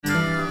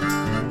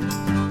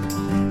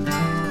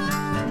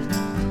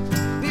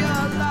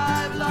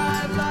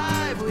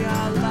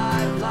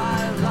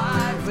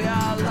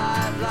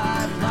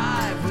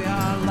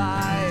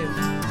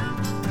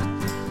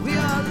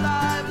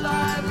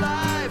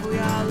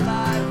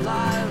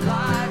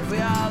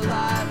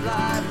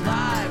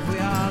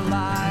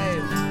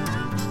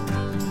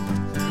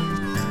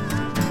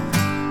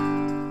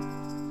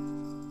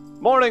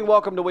morning.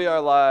 Welcome to We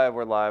Are Live.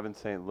 We're live in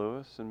St.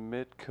 Louis and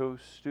Midcoast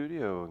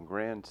Studio in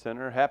Grand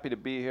Center. Happy to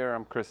be here.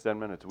 I'm Chris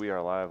Denman. It's We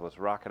Are Live. Let's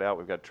rock it out.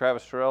 We've got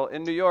Travis Terrell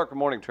in New York. Good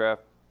morning, Trav.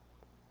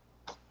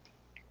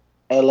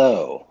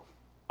 Hello.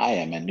 I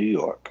am in New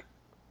York.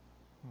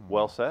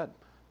 Well said.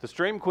 The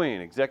Stream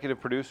Queen, executive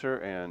producer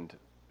and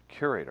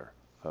curator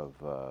of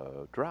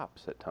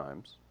drops at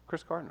times,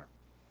 Chris Gardner.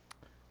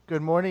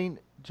 Good morning,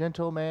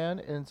 gentleman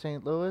in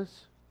St. Louis.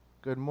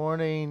 Good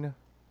morning,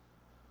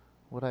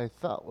 what I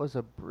thought was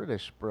a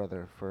British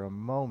brother for a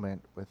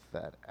moment with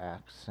that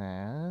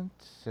accent,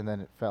 and then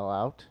it fell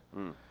out,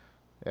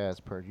 as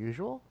per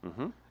usual.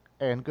 Mm-hmm.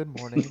 And good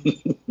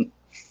morning,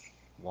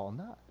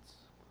 Walnuts.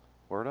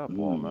 Word up,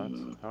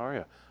 Walnuts. How are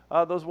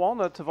you? Those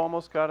Walnuts have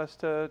almost got us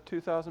to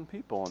 2,000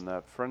 people in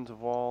that Friends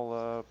of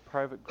Wall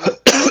private group.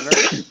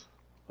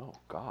 Oh,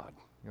 God.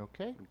 You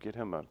okay? Get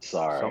him a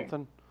Sorry.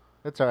 something.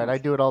 That's all right. I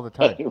do it all the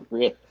time.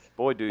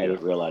 Boy, do I you.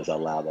 didn't realize how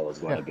loud that was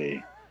going to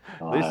be.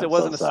 At least it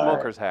wasn't a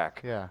smoker's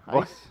hack. Yeah,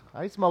 Boy.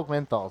 I smoke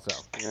menthols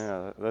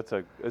though. Yeah,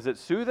 is it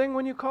soothing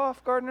when you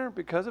cough, Gardner,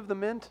 because of the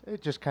mint?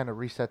 It just kind of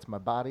resets my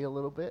body a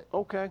little bit.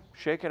 Okay,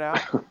 shake it out.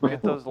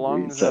 Get those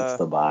lungs. Resets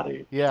the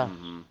body. Yeah,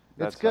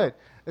 That's it's good,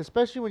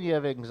 especially when you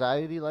have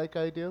anxiety like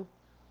I do.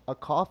 A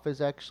cough is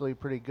actually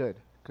pretty good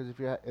because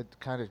it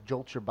kind of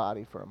jolts your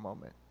body for a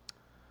moment.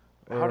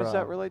 How does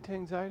that relate to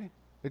anxiety?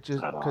 It's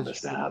just I don't because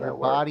understand how your that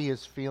body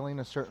works. is feeling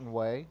a certain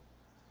way,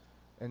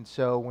 and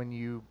so when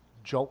you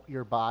jolt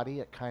your body,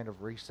 it kind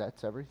of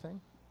resets everything.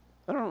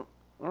 I don't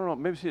know.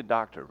 Maybe see a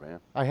doctor, man.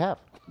 I have,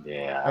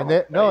 Yeah. and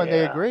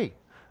they agree.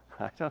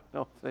 I don't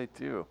know if they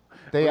do.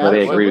 They Do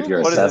they agree with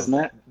your What is it?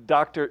 assessment?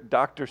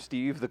 Dr.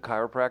 Steve, the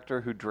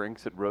chiropractor who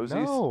drinks at Rosie's?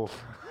 No.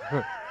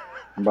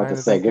 I'm about Trying to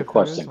to say, think good if there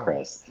question, is one.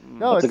 Chris.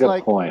 No, That's a it's good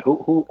like point.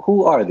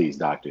 Who are these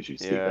doctors you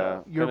speak Yeah.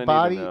 of? your Gonna need to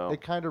body. know.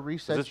 It kind of resets.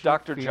 Is this your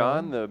Dr.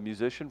 John, feelings. the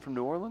musician from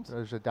New Orleans?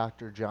 There's a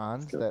Dr.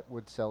 John's good. that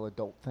would sell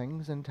adult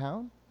things in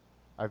town.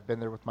 I've been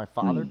there with my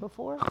father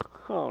before.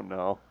 Oh,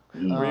 no. Were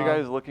you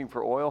guys looking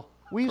for oil?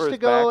 We for used to his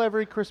go back?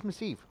 every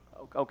Christmas Eve.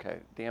 Okay,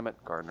 damn it,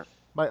 Gardner.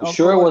 My You uncle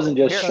sure it and wasn't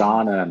just cousin-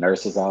 Sean in a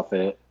nurse's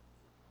outfit?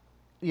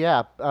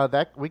 Yeah,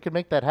 that we could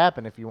make that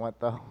happen if you want,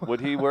 though.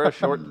 Would he wear a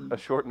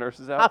short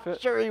nurse's I'm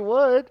outfit? sure he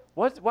would.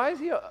 Why is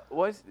he?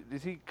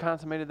 Is he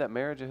consummated that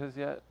marriage of his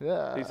yet?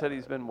 Yeah. He said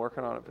he's been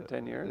working on it for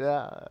 10 years.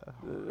 Yeah.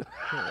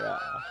 Yeah.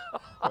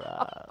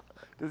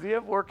 Does he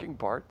have working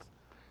parts?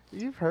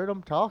 You've heard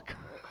him talk.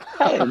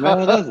 Hey,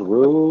 man, that's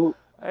rude.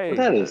 Hey,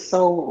 That is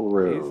so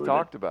rude. he's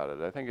talked about it.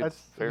 I think it's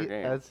fair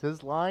game. As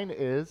his line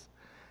is,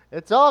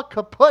 "It's all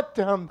kaput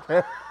down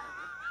there."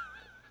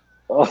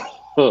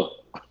 Oh,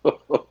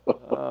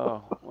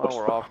 well,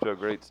 we're off to a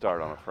great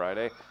start on a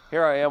Friday.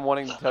 Here I am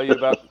wanting to tell you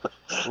about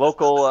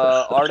local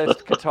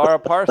artist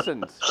Katara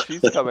Parsons.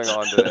 She's coming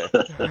on today.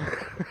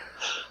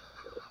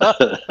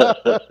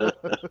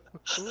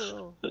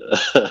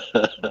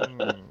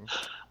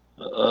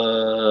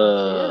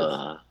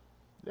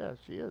 Yeah,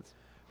 she is.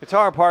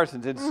 Katara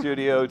Parsons in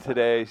studio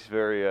today. She's a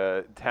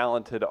very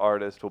talented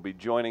artist. Will be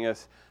joining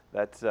us.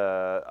 That's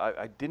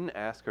I didn't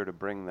ask her to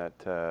bring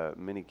that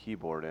mini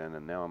keyboard in,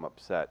 and now I'm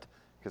upset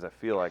because I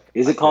feel like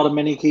Is it called a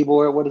mini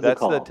keyboard? What is it That's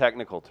called? the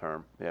technical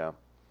term. Yeah.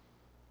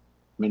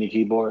 Mini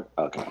keyboard?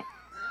 Okay.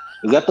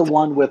 Is that the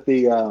one with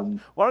the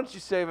Why don't you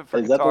save it for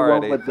Is that the Katara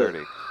one at with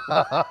the-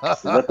 8:30?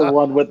 is that the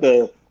one with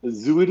the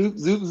zoop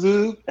zoop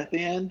zoop at the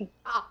end?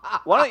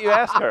 Why don't you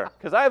ask her?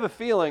 Because I have a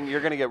feeling you're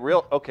going to get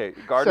real. Okay,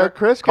 Gardner. So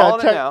Chris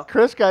calling it now.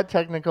 Chris got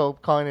technical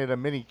calling it a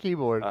mini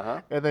keyboard,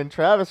 Uh-huh. and then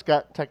Travis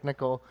got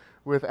technical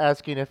with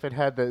asking if it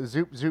had the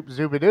zoop zoop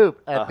zooba doop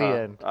at the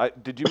end.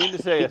 Did you mean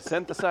to say a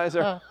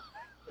synthesizer?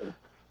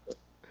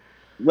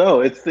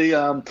 No, it's the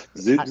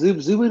zoop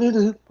zoop zoop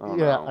zoop. Oh,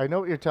 Yeah, no. I know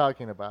what you're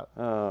talking about.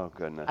 Oh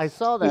goodness. I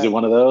saw that. Is it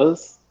one of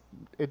those?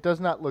 It does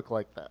not look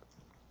like that.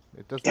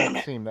 It does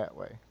not seem that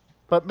way.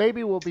 But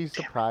maybe we'll be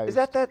surprised. Is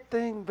that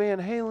thing Van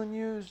Halen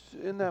used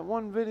in that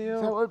one video?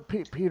 Is that what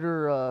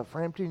Peter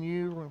Frampton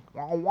used?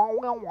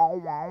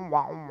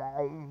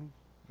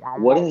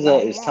 What is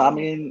that? Is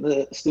Tommy in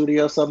the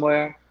studio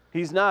somewhere?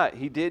 He's not.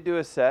 He did do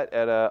a set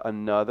at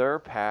another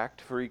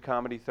packed Free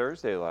Comedy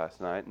Thursday last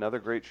night. Another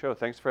great show.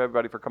 Thanks for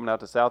everybody for coming out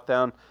to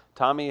Southdown.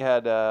 Tommy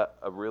had a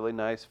really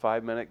nice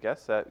 5-minute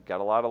guest set. Got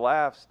a lot of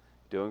laughs.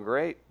 Doing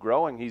great.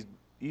 Growing.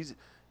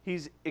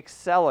 He's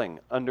excelling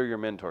under your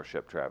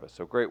mentorship, Travis.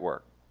 So great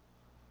work.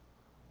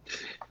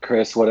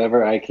 Chris,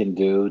 whatever I can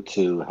do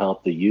to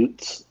help the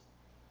Utes,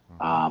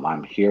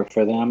 I'm here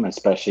for them,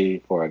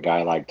 especially for a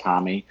guy like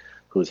Tommy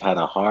who's had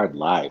a hard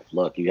life.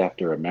 Look, you have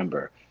to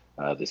remember,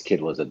 this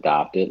kid was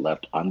adopted,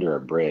 left under a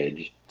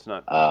bridge. It's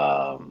not.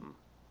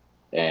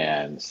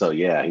 And so,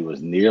 yeah, he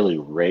was nearly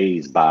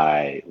raised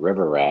by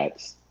river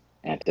rats.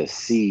 And to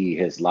see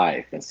his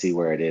life and see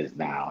where it is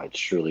now, it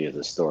truly is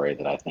a story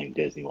that I think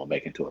Disney will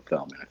make into a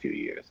film in a few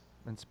years.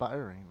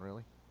 Inspiring,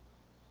 really.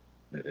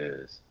 It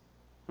is.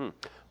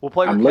 We'll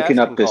play. I'm your looking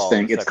up casting this call in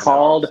thing. the It's second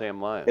hour with called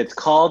Sam Lyons. It's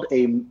called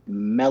a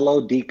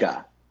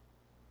melodica.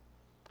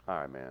 All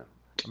right, man.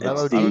 It's the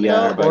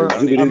Melodica or I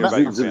don't need to hear about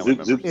your zoop, family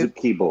zoop, zoop, members. zoop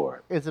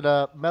keyboard. is it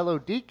a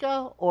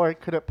melodica or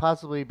could it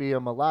possibly be a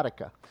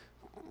melodica?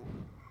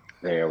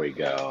 There we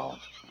go.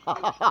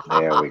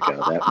 There we go.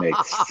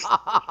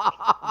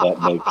 That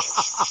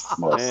makes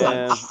more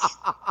Man, sense.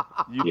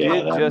 you Yeah,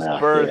 did that just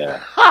math, birth.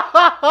 Yeah.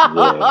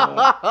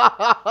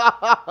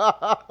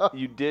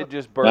 You did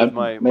just birth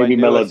my Maybe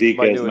newest, Melodica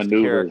my is newest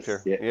maneuvers.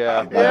 character. Yeah, Yeah.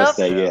 I'm gonna Yep.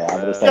 say, yeah. I'm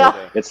gonna say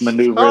Yeah. it's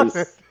maneuvers.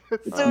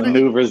 It's As soon as-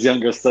 maneuvers'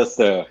 younger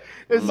sister,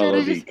 as soon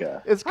as you-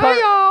 Melodica. Is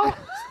y'all.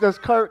 does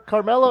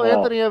Carmelo Oh.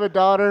 Anthony have a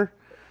daughter?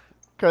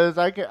 Because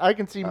I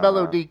can see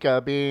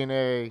Melodica being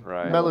a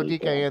Right.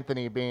 Melodica Melodica.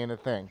 Anthony being a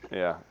thing.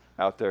 Yeah,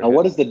 out there. Now,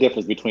 what is the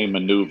difference between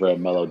maneuver and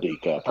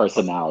Melodica,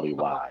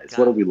 personality-wise?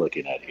 What are we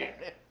looking at here?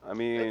 I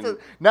mean,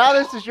 Now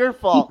this is your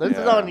fault. This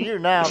is Yeah. on you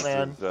now,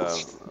 man.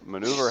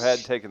 Maneuver had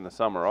taken the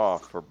summer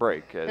off for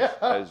break,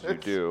 as you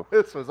do.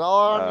 This was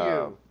all on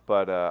you.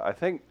 But I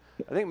think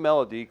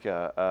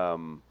Melodica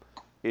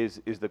is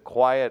the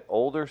quiet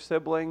older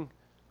sibling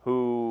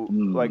who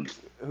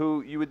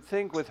who you would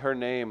think with her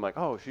name like,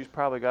 oh, she's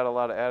probably got a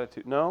lot of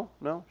attitude. No,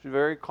 she's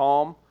very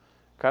calm,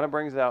 kind of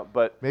brings it out,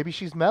 but Maybe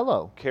she's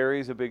mellow.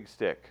 carries a big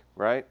stick,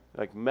 right?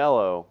 Like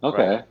mellow.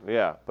 Okay. Right?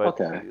 Yeah, but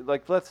Okay.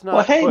 like let's not.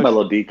 Well, hey, push-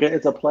 Melodica,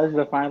 it's a pleasure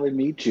to finally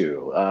meet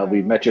you.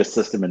 We've met your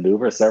sister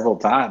Maneuver several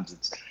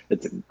times.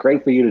 It's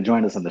great for you to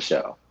join us on the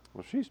show.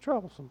 Well, she's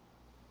troublesome.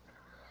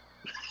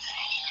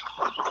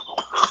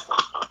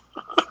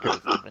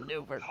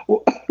 Maneuver.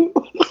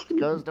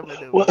 Goes to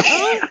maneuver. What,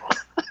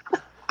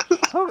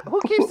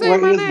 Who keeps what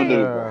is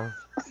Maneuver?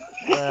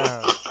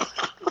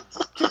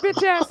 Get your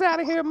bitch ass out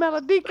of here,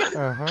 Melodica.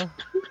 Uh-huh.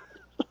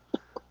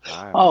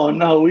 Oh,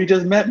 no, we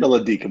just met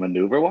Melodica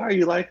Maneuver. Why are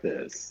you like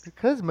this?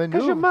 Because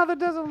maneuver. mother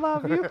doesn't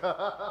love you.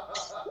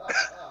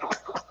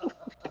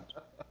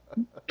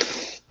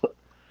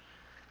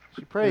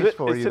 She prays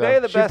for is you, today though.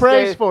 the She best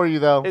prays day- for you,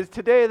 though. Is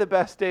today the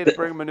best day to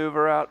bring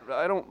Maneuver out?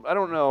 I don't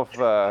know if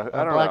I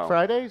don't Black know.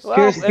 Fridays? Well,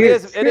 Here's- it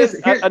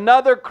is here's-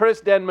 another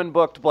Chris Denman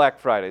booked Black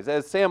Fridays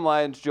as Sam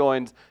Lyons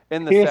joins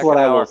in the Here's second what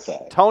I will hour.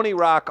 say. Tony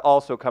Rock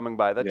also coming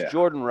by. That's Yeah.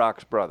 Jordan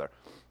Rock's brother.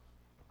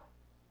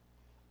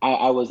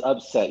 I was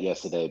upset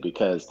yesterday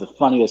because the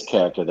funniest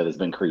character that has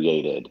been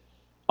created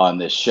on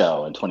this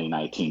show in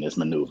 2019 is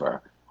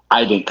Maneuver.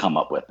 I didn't come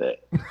up with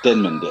it.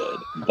 Denman did.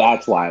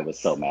 That's why I was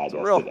so mad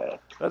yesterday.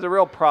 That's a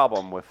real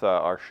problem with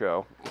our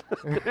show.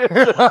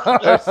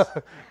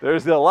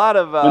 there's a lot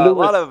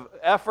of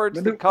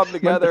efforts that come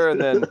together,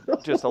 and then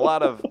just a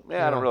lot of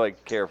I don't really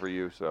care for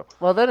you. So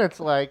Well, then it's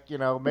like,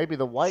 maybe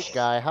the white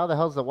guy. How the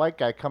hell's the white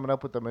guy coming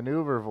up with the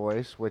maneuver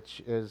voice,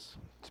 which is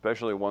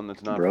especially one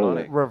that's not Brilliant.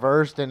 funny.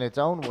 reversed in its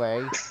own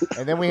way?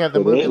 And then we have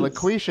the It movie is.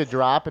 LaQuisha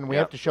drop, and we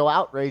Yeah. have to show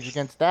outrage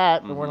against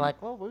that. And we're Mhm.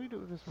 like, well, we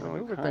do this Well,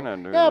 we maneuver kinda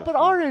thing. do Yeah, this but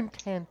one. our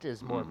intent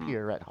is more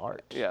pure at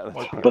heart. Yeah,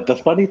 that's right. But the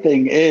funny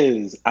thing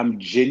is, I'm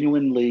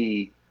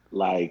genuinely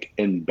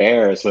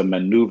embarrassed when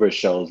Maneuver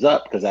shows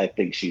up because I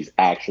think she's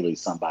actually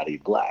somebody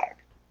black.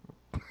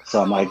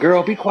 So I'm like,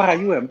 girl, be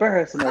quiet. You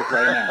embarrassing us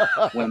right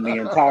now. When the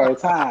entire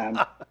time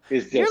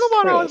is just You're the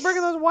one Chris. always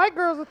bringing those white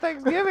girls to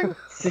Thanksgiving.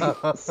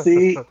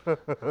 See,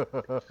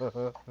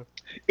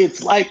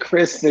 it's like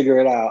Chris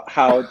figured out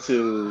how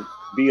to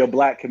be a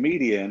black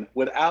comedian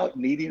without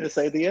needing to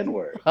say the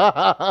N-word.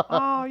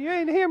 Oh, you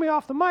ain't hear me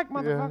off the mic,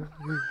 Yeah.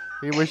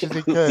 He wishes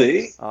he could.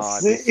 See? Oh,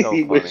 it'd be See? so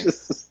He funny.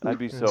 wishes- That'd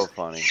be so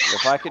funny.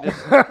 If I could just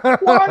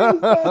Why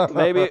is that?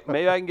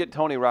 maybe I can get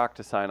Tony Rock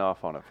to sign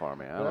off on it for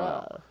me. I don't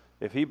know.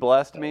 If he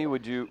blessed me,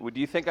 would you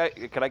think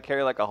could I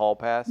carry like a hall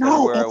pass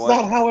No, everywhere I that's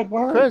went? not how it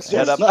works. Chris, That's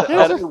head up not to- how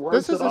head- it works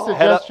this is at a all.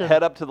 suggestion.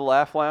 Head up to the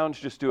Laugh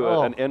Lounge, just do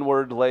Oh. an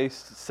inward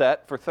laced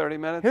set for 30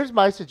 minutes. Here's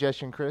my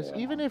suggestion, Chris.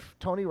 Yeah. Even if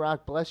Tony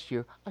Rock blessed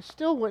you, I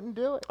still wouldn't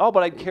do it. Oh,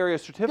 but I'd carry a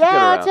certificate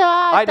Yeah, around.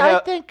 I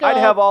think, I'd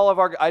have all of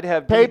our. I'd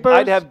have Papers,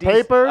 I'd have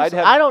papers. I'd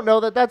have, I don't know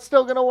that that's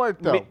still gonna work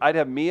though. I'd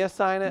have Mia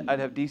sign it. I'd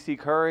have DC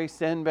Curry,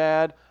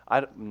 Sinbad.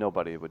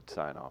 Nobody would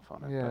sign off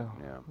on it. Yeah.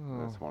 But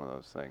yeah, that's one of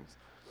those things.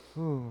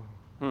 Hmm.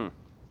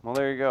 Well,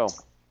 there you go.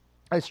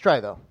 Let's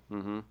try though.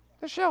 Mm-hmm.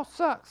 The show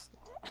sucks.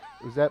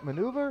 Is that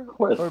maneuver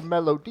Chris. or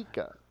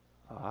melodica?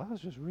 Oh, I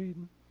was just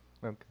reading.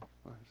 Okay.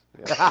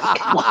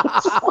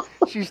 Yeah.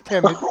 She's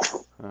timid.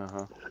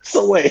 Uh-huh.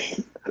 So wait,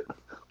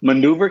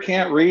 Maneuver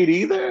can't read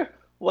either?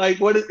 Like,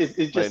 what is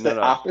it's just Wait, no, the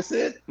no.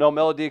 opposite? No,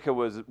 Melodica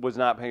was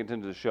not paying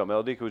attention to the show.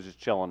 Melodica was just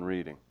chilling,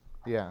 reading.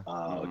 Yeah.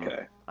 Oh,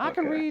 okay. I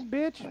can Okay. read,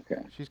 bitch.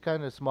 Okay. She's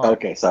kind of smart.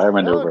 Okay, sorry,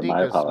 Maneuver.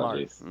 My Melodica's smart.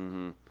 apologies.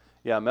 Mm-hmm.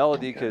 Yeah,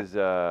 Melodica's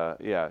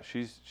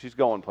she's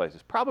going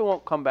places. Probably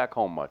won't come back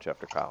home much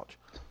after college.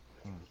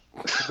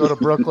 Go to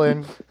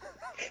Brooklyn.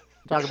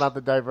 Talk about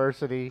the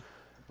diversity.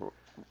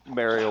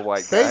 Marry a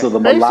white guy. So the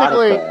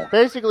melodica.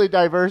 Basically,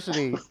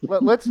 diversity.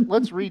 Let's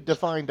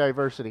redefine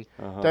diversity.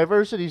 Uh-huh.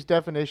 Diversity's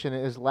definition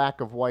is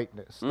lack of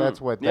whiteness.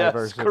 That's what Yes,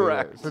 diversity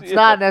correct. is. It's Yeah.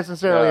 not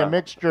necessarily Yeah. a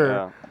mixture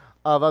Yeah.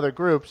 of other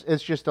groups.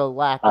 It's just a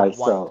lack All of right,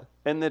 white. so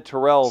And the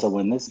Terrell. so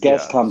when this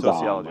guest Yeah, comes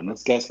sociology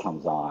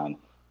on,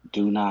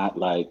 do not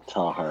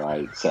tell her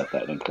I said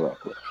that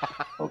incorrectly.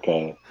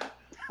 Okay,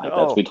 like,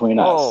 that's between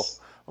us.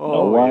 No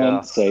Oh one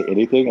yeah. say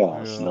anything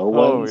else. Yeah. No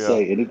Oh one yeah.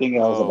 say anything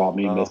else Oh about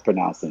me no.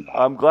 mispronouncing that.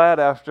 I'm glad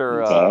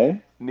after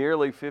Okay?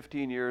 nearly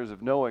 15 years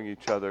of knowing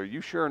each other,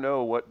 you sure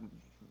know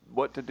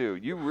what to do.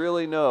 You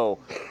really know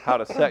how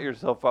to set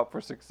yourself up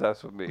for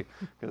success with me,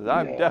 because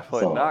I'm Yeah.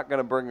 definitely So not going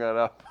to bring that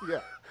up. Yeah.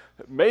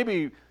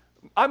 Maybe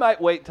I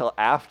might wait till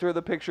after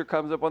the picture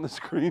comes up on the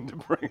screen to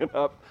bring it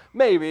up.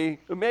 Maybe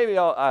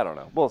I don't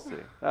know. We'll see.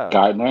 I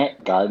don't know.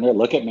 Gardner,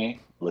 look at me.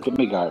 Look at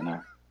me,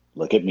 Gardner.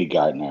 Look at me,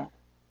 Gardner.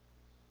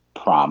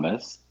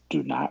 Promise,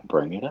 do not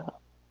bring it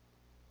up.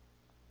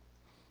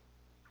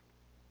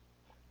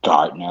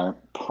 Gardner,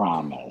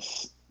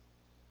 promise.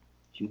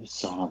 You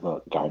son of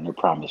a Gardner,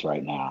 promise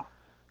right now.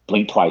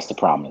 Blink twice to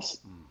promise.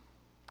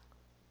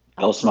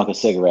 Go smoke a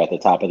cigarette at the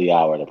top of the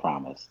hour to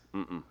promise.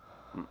 Mm-mm.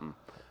 Mm-mm.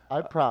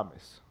 I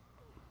promise.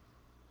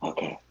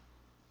 Okay.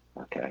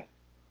 Okay.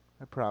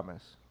 I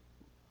promise.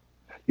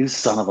 You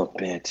son of a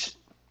bitch.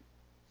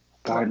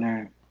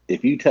 Gardner,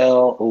 if you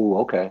tell, oh,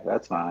 okay,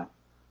 that's fine.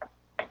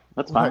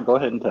 That's fine. What? Go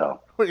ahead and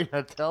tell. What are you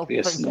gonna tell Be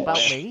a things snitch. about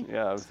me?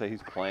 Yeah, I would say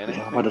he's planning.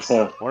 I'm about to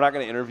say, We're not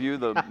going to interview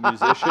the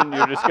musician.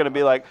 You're just going to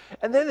be like,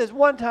 and then this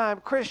one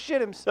time, Chris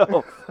shit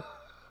himself.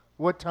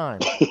 What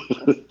time?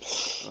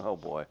 Oh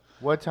boy.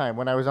 What time?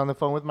 When I was on the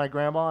phone with my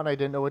grandma and I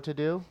didn't know what to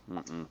do?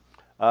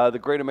 The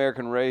Great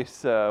American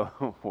Race. Was,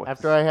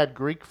 After I had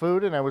Greek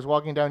food and I was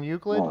walking down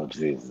Euclid? oh,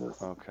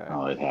 Jesus. Okay.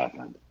 Oh, it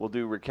happened. We'll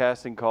do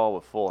recasting call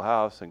with Full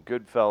House and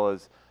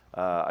Goodfellas.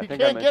 I You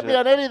think I can't get mentioned me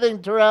on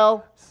anything,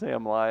 Terrell.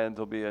 Sam Lyons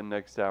will be in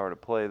next hour to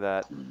play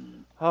that.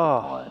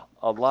 Oh,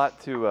 a lot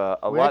to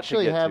We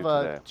actually to get have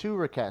to today. 2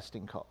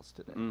 recasting calls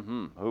today.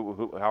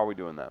 Mm-hmm. How are we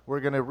doing that? We're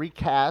going to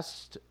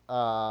recast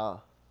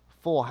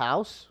Full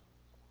House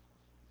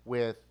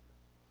with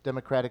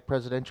Democratic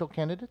presidential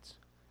candidates,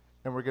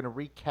 and we're going to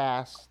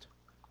recast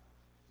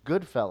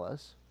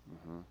Goodfellas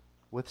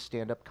with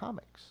stand-up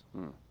comics.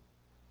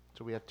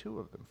 So we have 2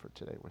 of them for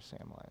today with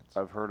Sam Lyons.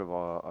 I've heard of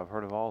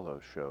all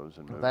those shows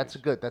and movies. That's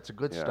a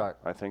good Yeah, start.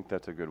 I think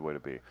that's a good way to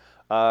be.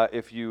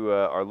 If you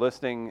are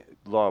listening,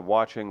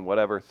 watching,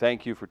 whatever,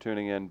 thank you for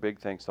tuning in. Big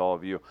thanks to all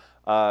of you.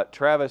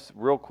 Travis,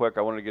 real quick,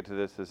 I wanted to get to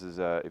this. This is,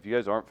 if you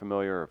guys aren't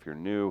familiar, or if you're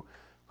new,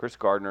 Chris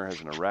Gardner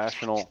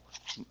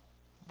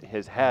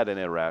has had an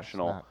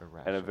irrational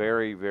and a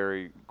very,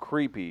 very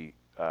creepy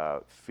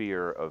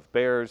fear of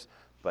bears.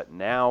 But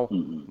now,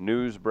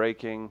 news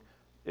breaking,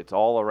 it's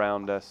all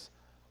around us.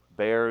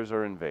 Bears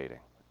are invading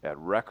at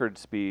record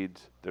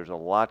speeds. There's a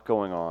lot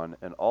going on,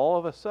 and all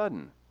of a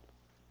sudden,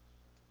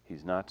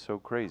 he's not so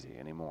crazy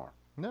anymore.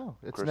 No,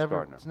 it's Chris never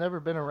Gardner. it's never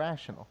been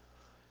irrational.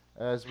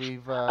 As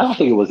we've I don't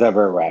think it was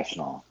ever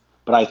irrational,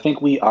 but I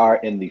think we are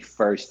in the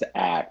first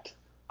act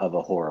of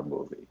a horror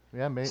movie.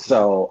 yeah, maybe.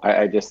 So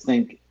I just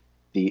think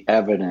the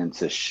evidence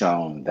has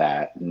shown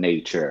that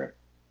nature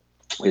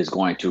is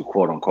going to,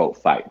 quote unquote,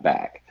 fight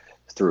back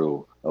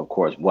through, of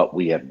course, what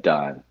we have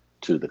done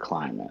to the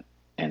climate.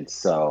 And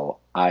so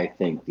I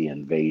think the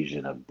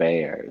invasion of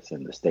bears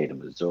in the state of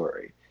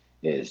Missouri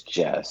is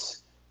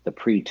just the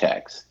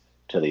pretext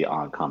to the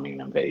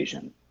oncoming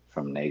invasion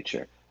from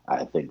nature.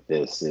 I think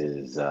this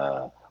is,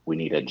 we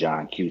need a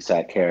John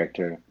Cusack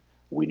character.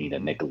 We need a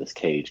Nicolas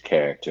Cage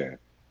character.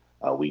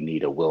 We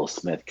need a Will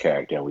Smith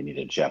character. And we need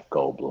a Jeff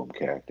Goldblum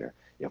character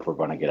if we're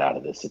going to get out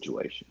of this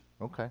situation.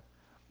 Okay.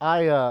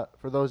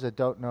 For those that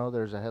don't know,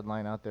 there's a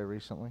headline out there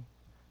recently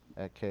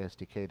at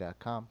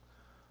ksdk.com.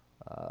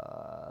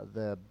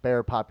 The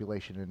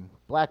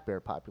black bear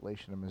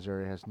population in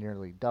Missouri has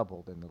nearly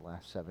doubled in the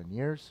last 7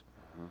 years.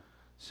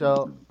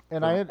 So,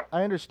 and I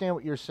understand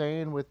what you're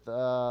saying with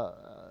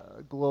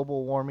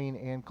global warming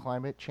and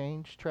climate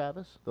change,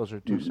 Travis. Those are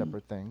 2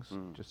 separate things,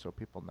 just so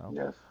people know.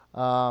 Yes.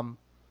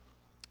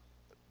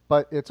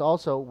 But it's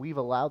also, we've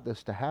allowed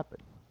this to happen.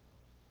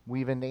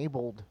 We've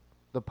enabled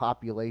the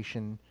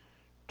population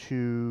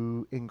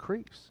to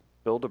increase.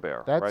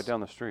 Build-A-Bear, That's- right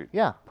down the street.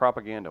 Yeah.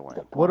 Propaganda wing.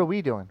 What are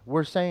we doing?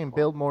 We're saying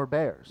build more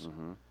bears.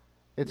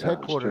 It's Yeah,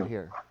 that's headquartered true.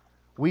 here.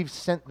 We've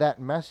sent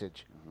that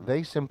message.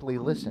 They simply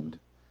listened.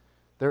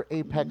 They're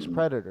apex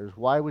predators.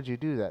 Why would you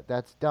do that?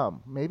 That's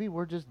dumb. Maybe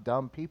we're just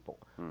dumb people.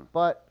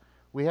 But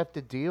we have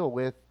to deal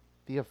with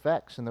the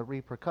effects and the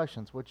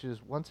repercussions, which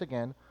is, once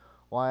again,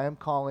 why I'm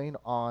calling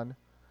on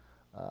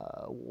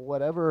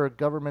whatever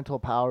governmental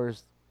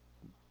powers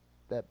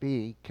that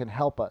be can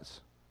help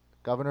us.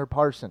 Governor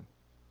Parson,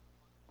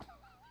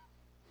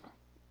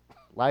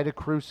 Lyda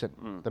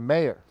Crewson, the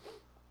mayor.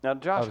 Now,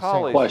 Josh St.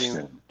 Hawley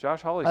Question.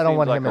 seems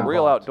want like him a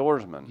real involved.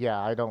 outdoorsman. Yeah,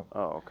 I don't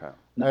Oh, okay.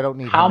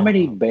 need How him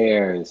many involved.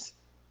 bears?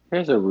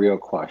 Here's a real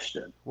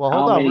question. Well, How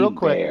hold on, many real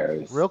quick.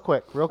 bears? Real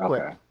quick.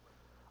 Okay.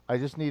 I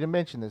just need to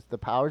mention this. The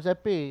powers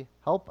that be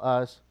help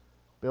us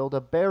build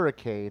a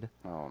barricade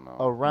Oh, no.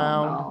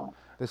 around no.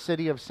 the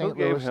city of St.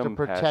 gave Louis to him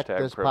protect hashtag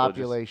this privileges?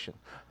 population.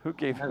 Who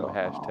gave him don't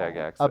hashtag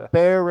know. access? A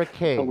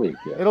barricade. Oh, wait,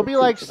 yeah, It'll be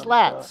we're like teaching them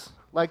slats,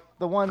 like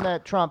the one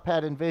that Trump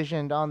had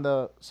envisioned on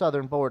the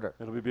southern border.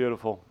 It'll be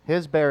beautiful.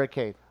 His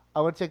barricade.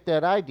 I want to take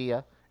that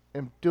idea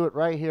and do it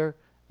right here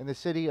in the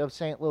city of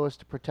St. Louis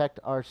to protect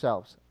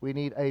ourselves. We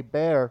need a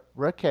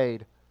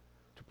barricade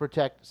to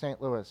protect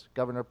St. Louis.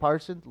 Governor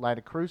Parson,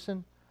 Lina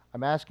Crewson,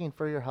 I'm asking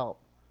for your help.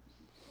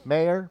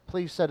 Mayor,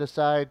 please set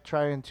aside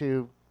trying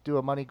to do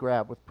a money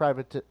grab with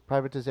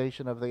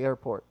privatization of the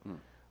airport.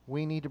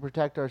 We need to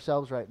protect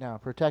ourselves right now.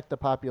 Protect the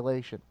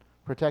population.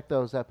 Protect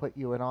those that put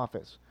you in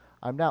office.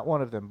 I'm not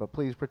one of them, but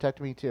please protect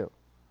me too.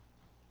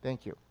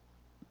 Thank you.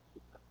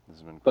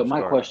 But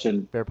my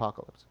question,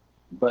 Bearpocalypse.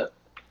 but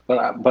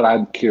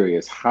I'm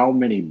curious, how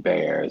many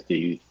bears do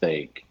you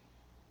think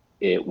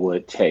it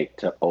would take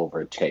to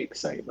overtake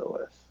St.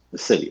 Louis, the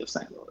city of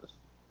St. Louis?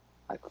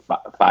 Like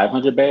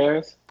 500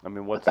 bears? I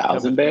mean, what's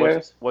 1,000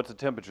 bears? What's the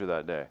temperature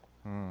that day?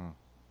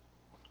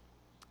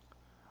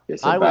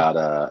 It's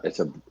about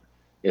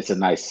it's a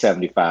nice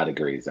 75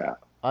 degrees out.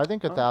 I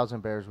think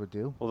 1,000 bears would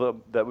do. Well,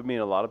 that would mean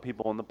a lot of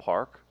people in the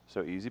park,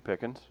 so easy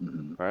pickings,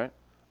 right?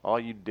 All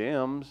you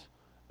Dems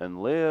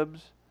and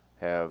libs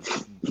have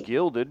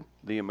gilded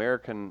the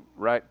American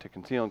right to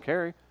conceal and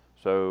carry,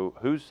 so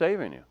who's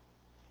saving you?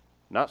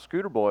 Not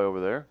Scooter Boy over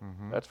there,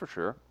 that's for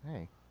sure.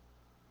 Hey.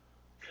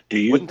 Do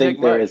you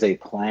think there is a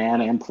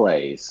plan in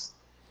place?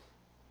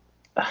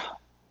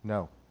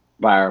 No.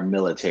 By our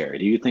military?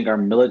 Do you think our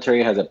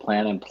military has a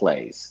plan in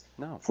place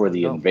for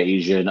the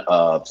invasion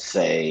of,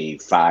 say,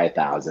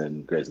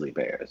 5,000 grizzly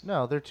bears?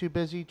 No, they're too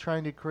busy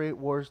trying to create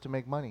wars to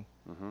make money.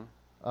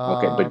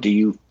 Okay, but do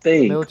you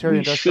think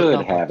we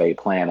should have a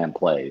plan in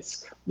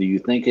place? Do you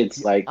think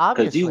it's like,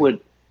 because you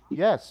would?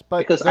 Yes, but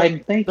because I'm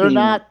thinking they're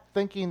not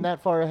thinking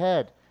that far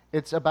ahead.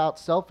 It's about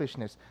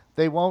selfishness.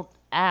 They won't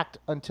act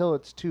until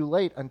it's too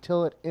late,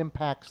 until it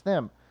impacts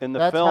them.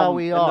 That's how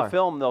we are. In the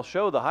film, they'll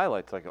show the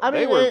highlights. Like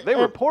they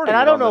reported. And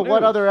I don't know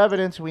what news. other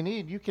evidence we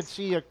need. You could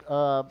see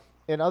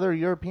in other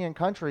European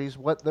countries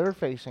what they're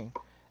facing,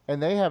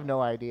 and they have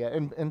no idea.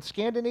 In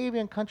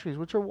Scandinavian countries,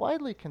 which are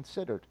widely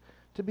considered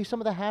to be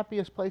some of the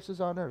happiest places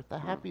on earth, the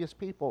happiest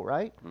people,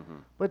 right?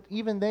 But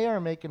even they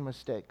are making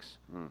mistakes.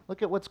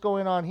 Look at what's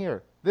going on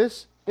here.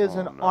 This is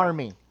an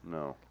army.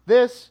 No.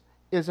 This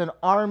is an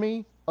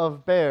army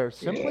of bears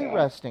simply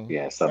resting.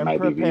 Yes, that and might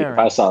preparing. be. If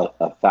I saw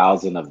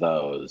 1,000 of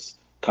those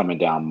coming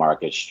down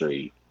Market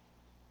Street,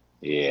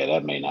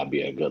 that may not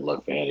be a good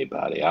look for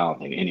anybody. I don't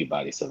think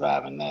anybody's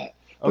surviving that.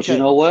 But you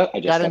know what? I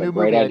just had a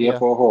great idea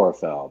for a horror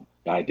film.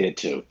 I did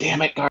too.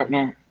 Damn it,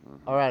 Gardner.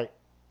 All right.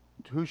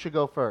 Who should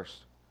go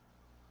first?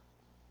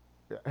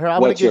 Here,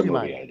 I'm going to give you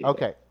mine. Idea?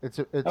 Okay. It's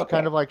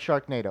kind of like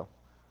Sharknado.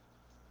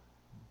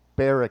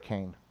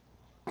 Barricane.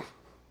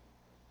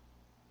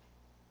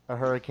 A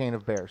hurricane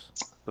of bears.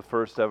 The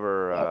first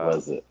ever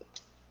was it.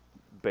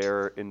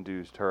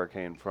 bear-induced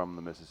hurricane from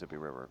the Mississippi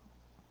River.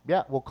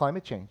 Yeah, well,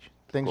 climate change.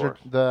 Things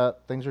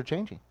are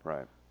changing.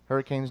 Right.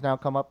 Hurricanes now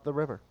come up the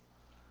river.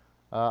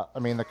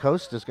 The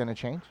coast is going to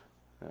change.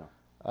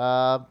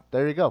 Yeah.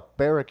 There you go.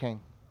 Barricane.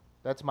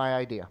 That's my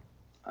idea.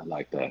 I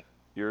like that.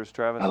 Yours,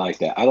 Travis? I like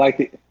that. I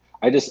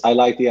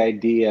like the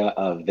idea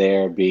of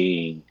there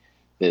being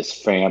this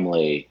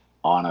family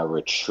on a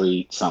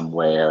retreat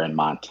somewhere in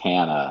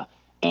Montana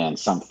and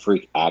some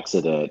freak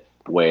accident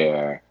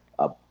where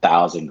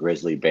 1,000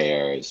 grizzly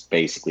bears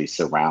basically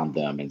surround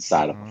them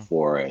inside of a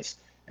forest,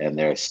 and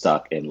they're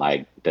stuck in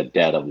like the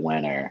dead of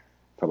winter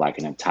for like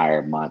an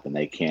entire month, and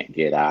they can't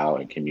get out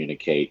and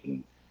communicate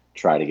and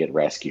try to get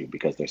rescued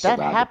because they're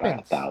surrounded by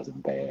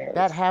 1,000 bears.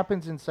 That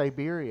happens in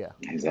Siberia.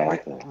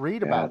 Exactly.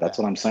 Read about that's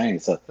that. what I'm saying.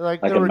 So there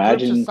were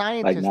imagine groups of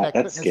scientists that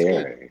that's couldn't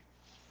scary. escape.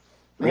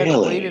 They had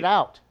to wait it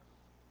out.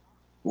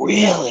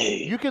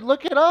 Really? You could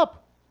look it up.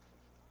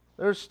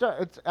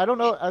 I don't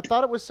know. I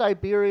thought it was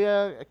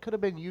Siberia. It could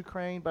have been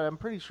Ukraine, but I'm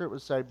pretty sure it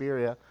was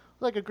Siberia. It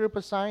was like a group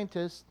of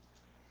scientists,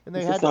 and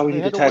they had to we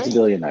need to tax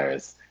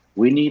billionaires.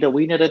 We need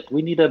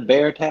a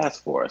bear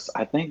task force.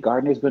 I think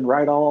Gardner's been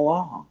right all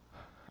along.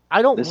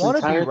 I don't want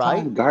to be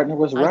right. Gardner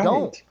was right. I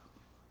don't,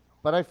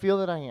 but I feel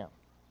that I am.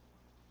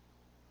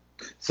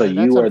 So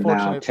you are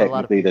now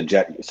technically the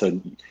Jeff. So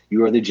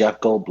you are the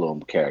Jeff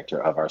Goldblum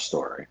character of our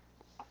story.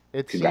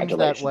 It seems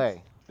that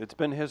way. It's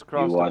been his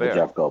cross to bear. You are the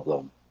Jeff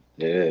Goldblum.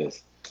 It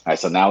is. All right,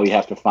 so now we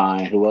have to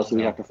find, who else do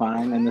we have to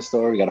find in this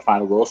story? We got to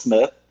find Will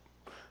Smith.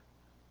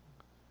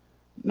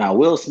 Now,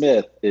 Will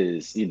Smith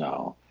is,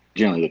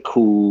 generally a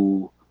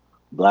cool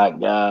black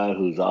guy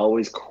who's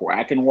always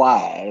cracking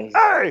wise.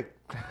 Hey!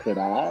 Could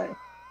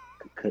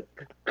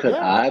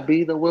I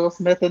be the Will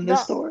Smith in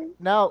this story?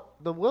 Now,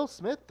 the Will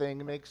Smith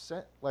thing makes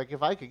sense. Like,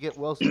 if I could get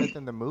Will Smith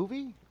in the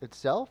movie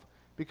itself,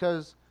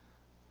 because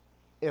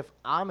if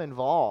I'm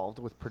involved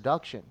with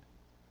production,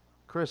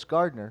 Chris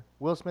Gardner,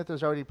 Will Smith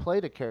has already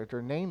played a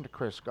character named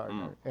Chris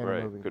Gardner in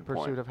a movie,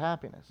 Pursuit of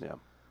Happiness. Yeah.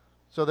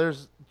 So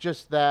there's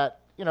just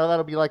that,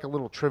 that'll be like a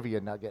little trivia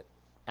nugget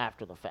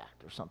after the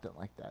fact or something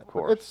like that. Of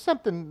course. It's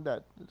something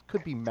that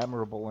could be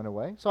memorable in a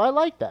way. So I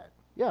like that.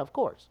 Yeah, of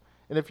course.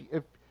 And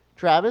if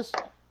Travis,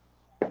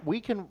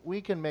 we can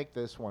make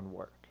this one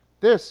work.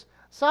 This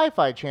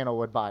Sci-Fi Channel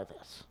would buy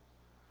this.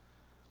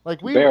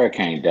 Like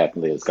Barricane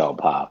definitely is gonna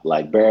pop.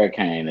 Like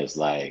Barricane is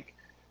like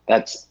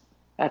that's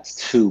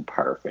too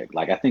perfect.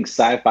 Like I think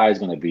Sci-Fi is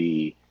gonna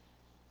be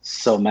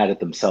so mad at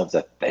themselves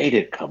that they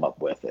didn't come up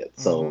with it.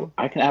 Mm-hmm. So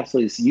I can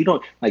absolutely see you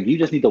don't like you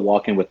just need to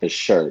walk in with this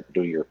shirt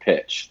doing your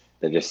pitch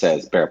that just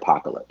says Bear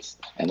Apocalypse.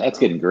 And that's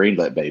getting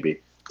greenlit, baby,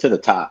 to the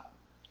top.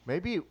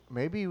 Maybe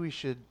we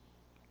should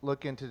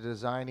look into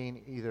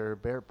designing either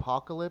Bear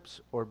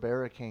Apocalypse or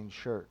Barricane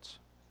shirts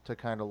to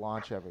kind of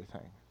launch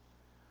everything.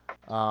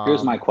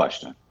 Here's my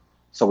question.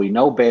 So we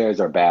know bears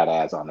are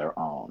badass on their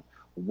own.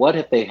 What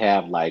if they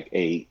have like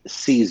a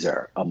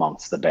Caesar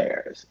amongst the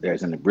bears?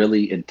 There's a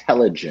really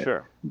intelligent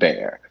Sure.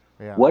 bear.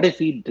 Yeah. What if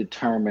he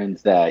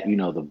determines that,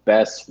 the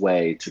best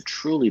way to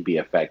truly be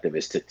effective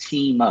is to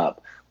team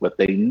up with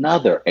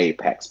another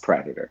apex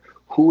predator?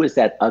 Who is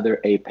that other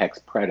apex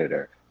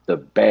predator the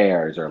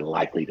bears are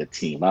likely to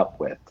team up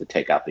with to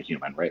take out the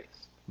human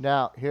race?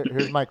 Now,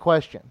 here's my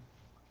question.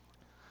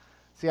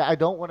 See, I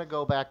don't want to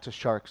go back to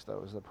sharks,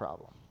 though, is the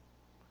problem.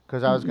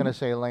 Because I was going to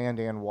say land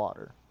and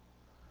water.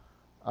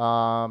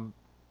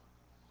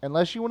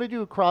 Unless you want to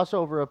do a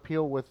crossover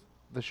appeal with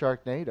the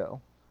Sharknado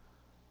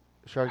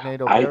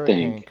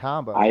Barricane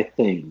combo. I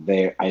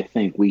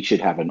think we should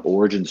have an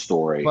origin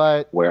story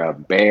But- where a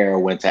bear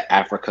went to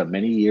Africa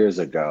many years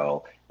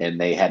ago and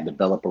they had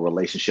developed a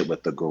relationship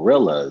with the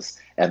gorillas,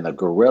 and the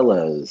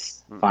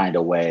gorillas find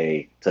a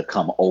way to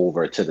come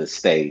over to the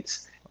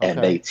States and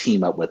Okay. they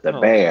team up with the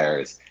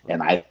bears,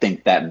 and I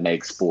think that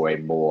makes for a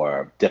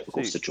more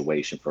difficult See,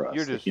 situation for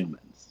us, the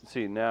humans.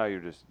 See, now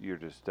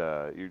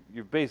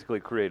you've basically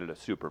created a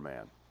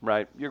Superman,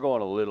 right? You're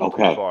going a little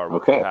Okay, too far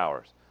with okay. the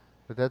powers.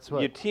 But that's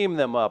what. You team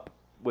them up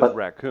with But-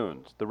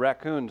 raccoons. The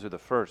raccoons are the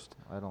first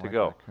I don't to like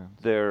go. raccoons.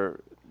 They're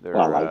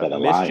I like that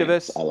alliance.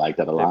 mischievous. I like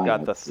that They've got the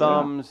alliance, yeah.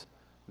 thumbs.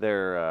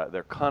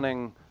 They're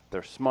cunning.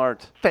 They're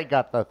smart. They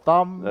got the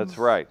thumbs. That's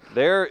right.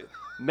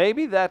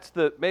 Maybe that's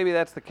the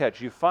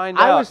catch. You find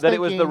I out was that it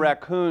was the thinking-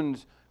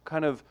 raccoons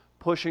kind of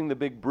pushing the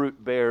big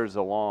brute bears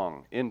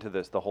along into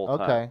this the whole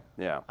time. Okay.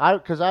 Yeah.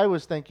 Because I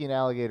was thinking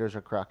alligators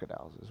or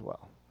crocodiles as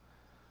well.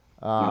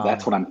 Now,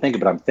 that's what I'm thinking,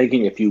 but I'm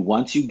thinking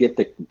once you get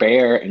the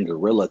bear and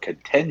gorilla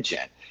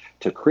contingent,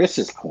 to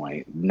Chris's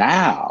point,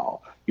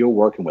 now you're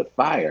working with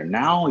fire.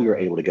 Now you're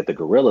able to get the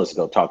gorillas to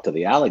go talk to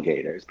the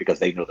alligators because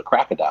they know the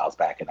crocodiles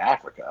back in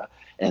Africa.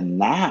 And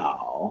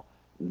now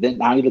you're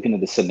looking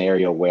at the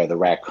scenario where the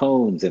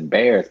raccoons and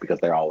bears, because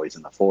they're always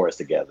in the forest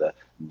together,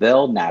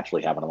 they'll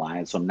naturally have an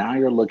alliance. So now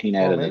you're looking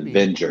at Well, an maybe.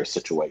 Avenger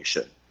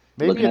situation.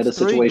 Maybe Looking at a it's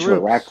three situation where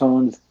groups.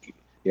 raccoons,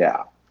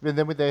 yeah. And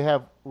then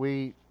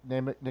we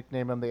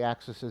nickname them the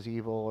Axis is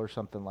evil or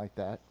something like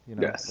that.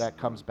 Yes. That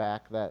comes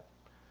back, that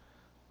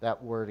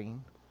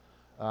wording.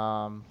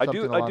 I something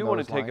do along want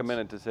to those take a lines.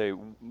 minute to say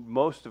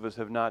most of us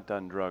have not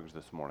done drugs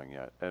this morning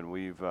yet, and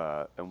we've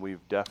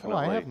definitely. Oh,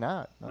 I have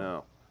not.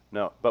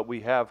 No, but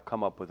we have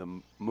come up with a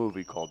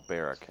movie called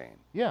Barricane.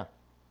 Yeah,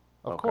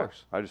 of Okay.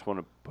 course. I just want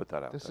to put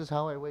that out This there. is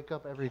how I wake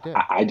up every day.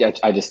 I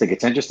just think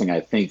it's interesting. I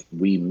think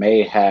we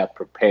may have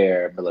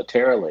prepared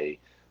militarily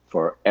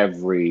for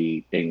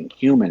every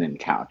human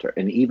encounter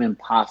and even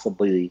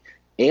possibly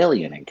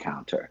alien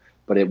encounter.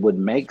 But it would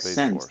make Space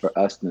sense Force. for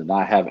us to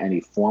not have any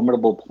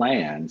formidable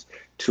plans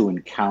to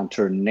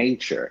encounter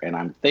nature. And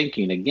I'm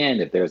thinking, again,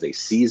 if there's a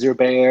Caesar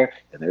bear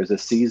and there's a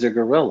Caesar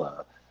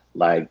gorilla,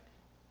 like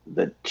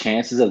the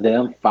chances of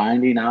them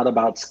finding out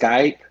about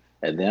Skype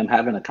and them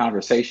having a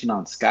conversation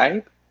on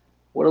Skype,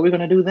 what are we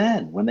going to do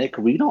then?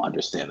 We don't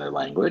understand their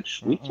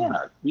language. We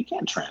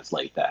can't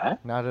translate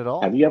that. Not at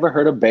all. Have you ever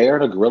heard a bear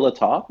and a gorilla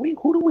talk?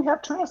 Who do we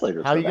have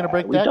translators? How are for you gonna that?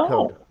 break We that don't.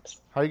 code?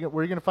 Where are you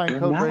going to find You're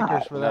code not.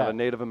 breakers for We have a that?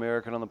 Native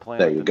American on the planet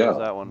There you that knows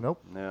go. that one.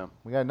 Nope. Yeah.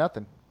 We got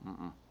nothing.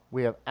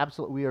 We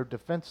are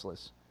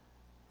defenseless.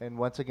 And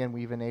once again,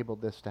 we've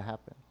enabled this to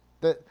happen.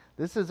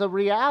 This is a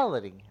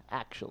reality,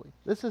 actually.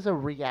 This is a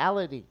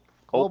reality.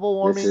 Global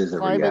warming, is a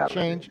climate reality.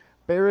 change,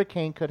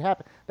 Barricane could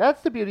happen.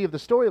 That's the beauty of the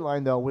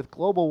storyline, though, with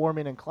global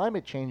warming and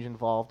climate change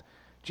involved.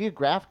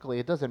 Geographically,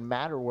 it doesn't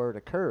matter where it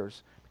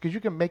occurs because you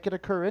can make it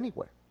occur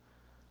anywhere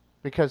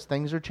because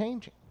things are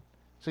changing.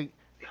 So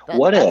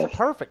that's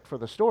perfect for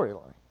the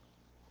storyline.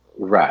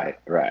 Right.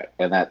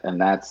 And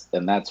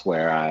that's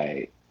where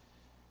I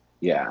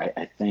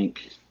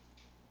think,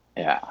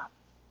 yeah.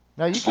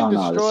 Now you I can don't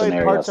know, the destroy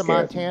scenario parts of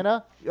scares me.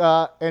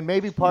 Montana, and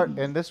maybe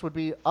and this would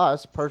be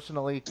us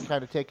personally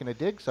kind of taking a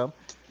dig some,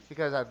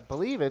 because I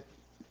believe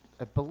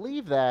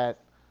that,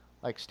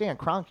 like Stan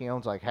Kroenke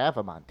owns like half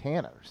of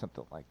Montana or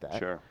something like that.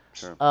 Sure.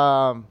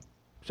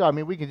 So I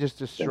mean, we could just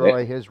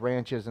destroy his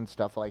ranches and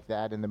stuff like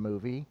that in the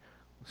movie,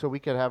 so we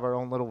could have our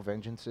own little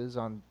vengeances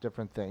on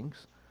different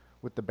things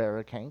with the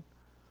Barricane.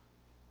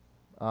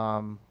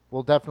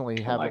 We'll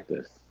definitely have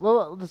this.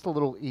 Well, just a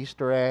little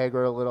Easter egg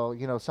or a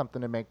little,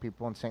 something to make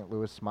people in St.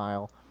 Louis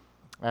smile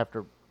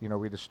after,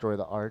 we destroy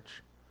the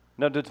arch.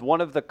 Now, does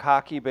one of the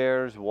cocky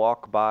bears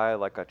walk by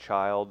like a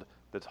child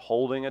that's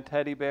holding a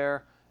teddy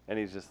bear, and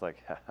he's just like,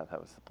 that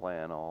was the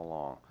plan all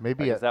along?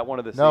 Maybe Like, is that one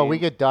of the No, scenes? we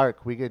get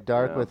dark. We get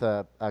dark Yeah. with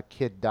a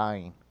kid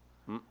dying.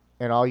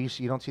 And all you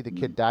see, you don't see the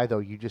kid die, though.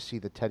 You just see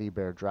the teddy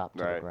bear drop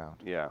to the ground.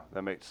 Yeah,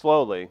 that makes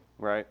slowly,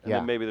 right? And Yeah.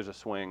 then maybe there's a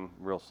swing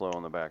real slow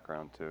in the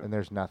background too. And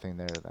there's nothing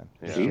there then.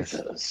 Yeah.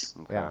 Jesus.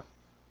 Okay. Yeah.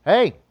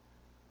 Hey,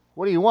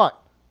 What do you want?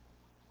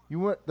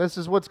 This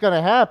is what's going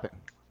to happen.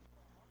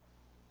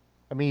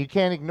 I mean, you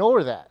can't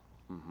ignore that.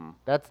 Mm-hmm.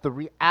 That's the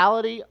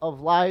reality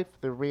of life,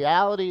 the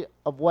reality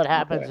of what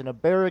happens in a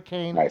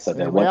barricade, All right. So and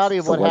the then, reality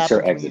of what what's your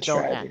happens when you exit don't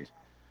strategy? act.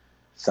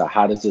 So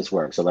how does this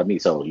work? So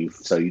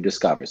you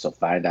discover. So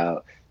find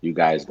out. You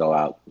guys go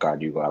out,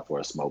 Gardner. You go out for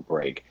a smoke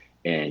break,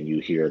 and you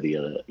hear the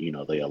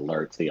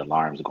alerts, the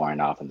alarms going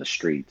off in the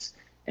streets,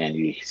 and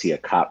you see a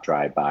cop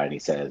drive by, and he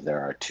says there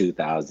are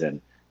 2,000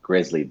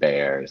 grizzly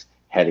bears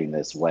heading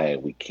this way.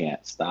 We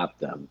can't stop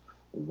them.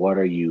 What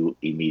are you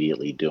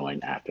immediately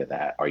doing after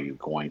that? Are you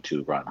going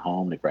to run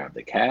home to grab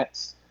the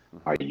cats?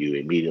 Are Mm-hmm. you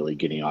immediately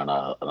getting on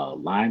a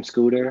Lime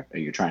scooter? Are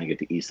you trying to get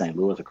to East St.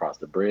 Louis across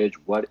the bridge?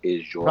 What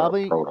is your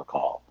Probably,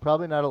 protocol?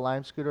 probably not a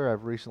Lime scooter.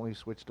 I've recently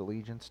switched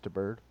allegiance to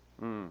Bird.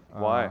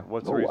 Why? Uh,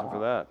 What's the Oh reason for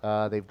wow.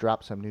 that? they've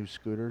dropped some new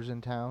scooters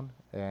in town,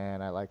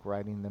 and I like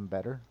riding them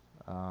better.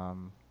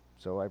 Um,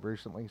 so I've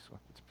recently, it's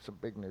some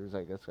big news,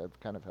 I guess I've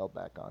kind of held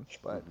back on.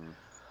 But Mm-hmm.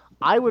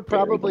 I would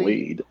Bury the probably,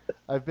 lead.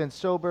 I've been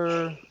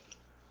sober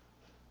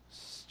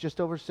just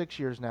over 6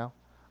 years now.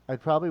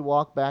 I'd probably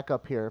walk back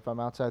up here if I'm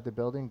outside the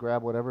building,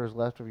 grab whatever is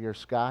left of your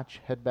scotch,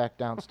 head back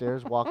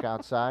downstairs, walk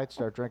outside,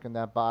 start drinking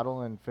that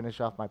bottle, and finish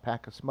off my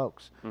pack of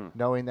smokes, Mm.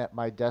 knowing that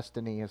my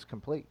destiny is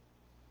complete.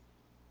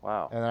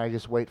 Wow. And I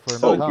just wait for him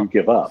So to you come.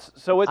 give up.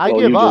 So at I the, Oh,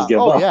 give you just up. give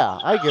Oh, up. yeah,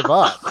 I give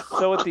up.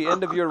 so at the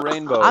end of your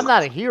rainbow, I'm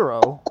not a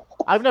hero.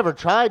 I've never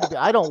tried to be.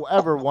 I don't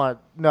ever want.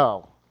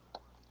 No.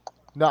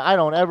 No, I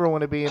don't ever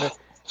want to be in it.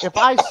 If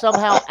I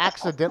somehow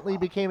accidentally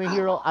became a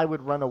hero, I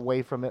would run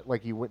away from it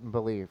like you wouldn't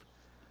believe.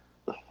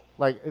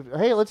 Like,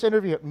 hey, let's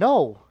interview.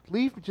 No,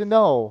 leave to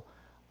know.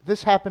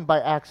 This happened by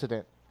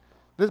accident.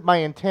 My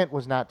intent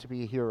was not to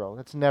be a hero.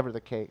 That's never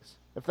the case.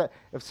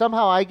 If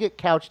somehow I get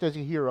couched as a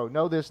hero,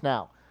 know this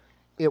now.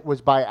 It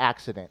was by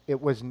accident. It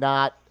was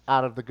not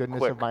out of the goodness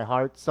Quick. of my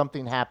heart.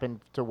 Something happened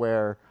to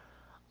where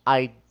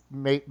I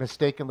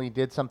mistakenly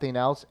did something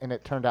else, and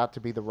it turned out to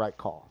be the right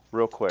call.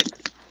 real quick.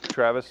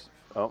 Travis.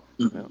 Oh,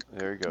 no,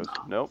 there he goes.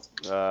 Nope.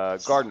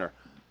 Gardner.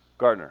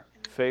 Gardner.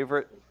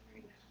 Favorite.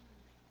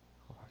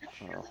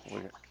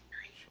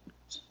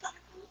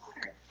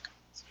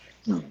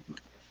 Oh,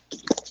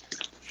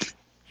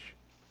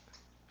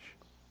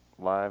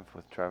 Live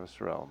with Travis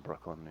Terrell in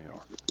Brooklyn, New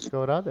York. What's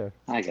going on there?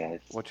 Hi guys.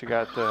 What you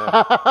got?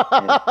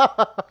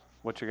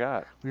 What you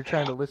got? You're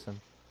trying to listen.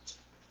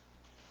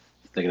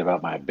 Thinking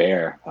about my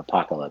bear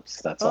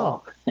apocalypse. That's Oh.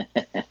 all.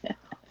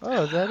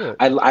 Oh, is that it?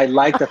 I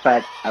like the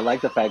fact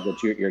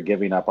that you're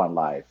giving up on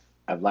life.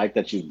 I like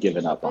that you've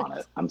given up on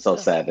it. I'm so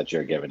sad that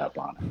you're giving up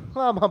on it.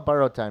 Well, I'm on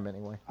borrowed time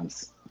anyway.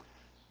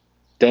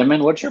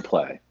 Demon, what's your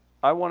play?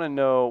 I want to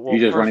know. Well, You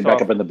just first running back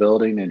off, up in the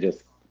building and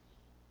just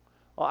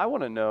well, I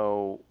want to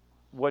know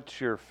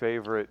what's your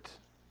favorite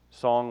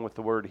song with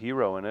the word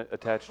hero in it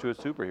attached to a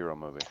superhero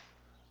movie.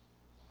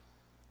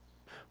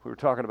 We were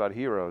talking about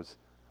heroes.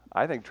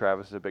 I think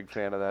Travis is a big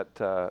fan of that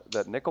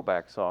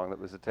Nickelback song that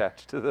was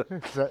attached to the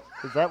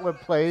Is that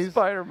what plays?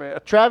 Spider-Man.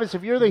 Travis,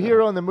 if you're the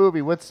hero in the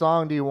movie, what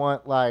song do you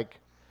want, like,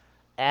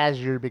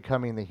 as you're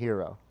becoming the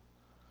hero?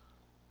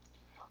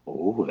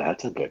 ooh,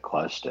 that's a good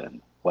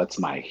question. What's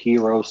my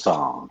hero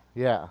song?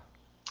 Yeah.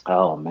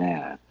 Oh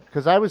man.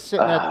 Because I was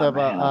sitting at the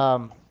man.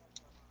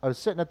 I was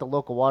sitting at the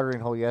local watering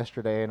hole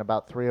yesterday, and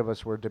about three of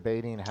us were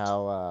debating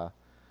how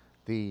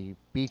the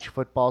beach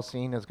football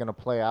scene is going to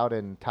play out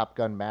in Top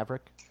Gun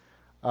Maverick.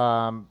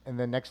 And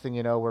then next thing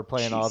you know, we're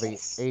playing all the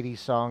Jesus. 80s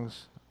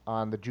songs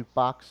on the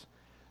jukebox,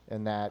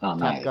 and that Oh, Top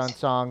nice. Gun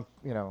song,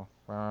 you know.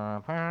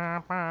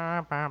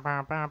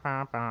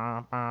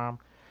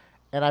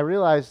 And I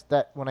realized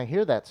that when I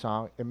hear that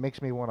song, it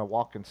makes me want to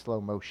walk in slow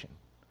motion.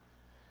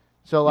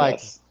 So, like,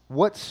 Yes.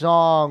 what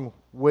song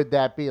would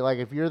that be? Like,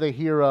 if you're the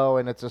hero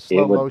and it's a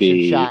slow It would motion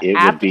be shot, it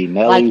after, would be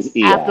Nelly's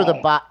like, after the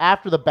EI.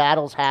 after the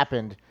battle's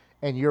happened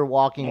and you're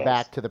walking Yes.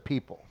 back to the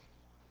people.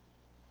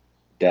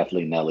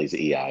 Definitely Nelly's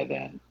EI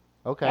then.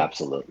 Okay.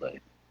 Absolutely.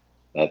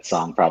 That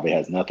song probably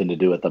has nothing to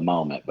do at the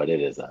moment, but it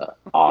is a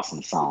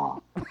awesome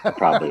song. I'd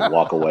probably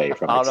walk away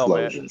from I don't know,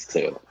 man. explosions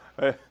too.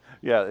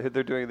 Yeah,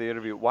 they're doing the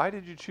interview. Why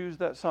did you choose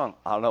that song?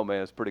 I don't know,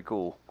 man. It's pretty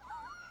cool.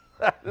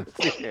 That's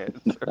the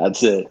answer.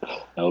 That's it.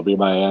 That would be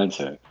my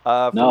answer.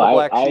 From No, the I,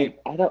 Black I, Sheep.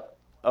 I don't.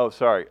 Oh,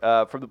 sorry.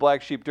 From the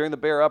Black Sheep, during the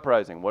Bear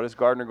Uprising, what is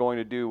Gardner going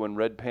to do when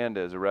Red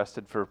Panda is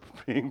arrested for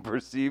being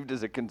perceived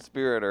as a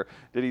conspirator?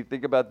 Did he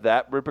think about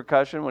that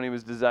repercussion when he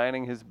was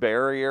designing his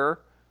barrier?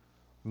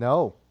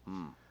 No.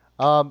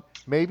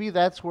 Maybe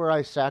that's where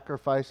I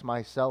sacrifice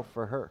myself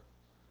for her,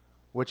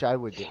 which I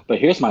would do. But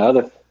here's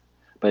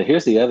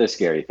the other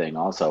scary thing.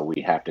 Also,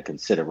 we have to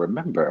consider.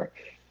 Remember,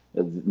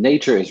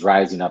 nature is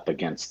rising up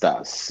against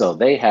us, so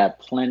they have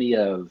plenty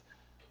of,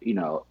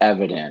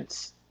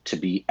 evidence to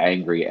be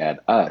angry at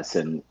us.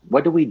 And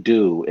what do we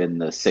do in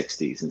the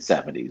 60s and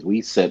 70s?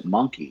 We sent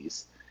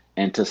monkeys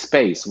into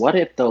space. What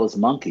if those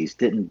monkeys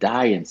didn't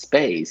die in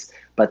space,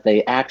 but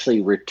they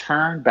actually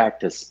returned back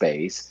to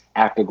space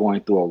after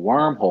going through a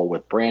wormhole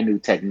with brand new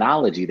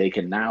technology? They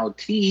can now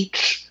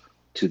teach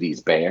to these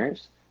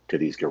bears, to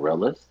these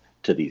gorillas,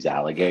 to these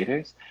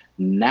alligators.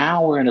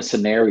 Now we're in a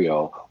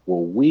scenario where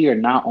we are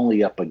not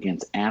only up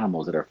against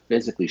animals that are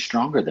physically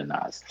stronger than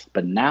us,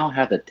 but now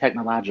have the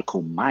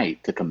technological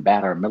might to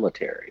combat our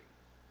military.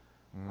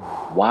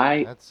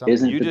 Why That's something.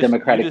 isn't the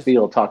Democratic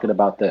field talking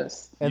about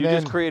this? And you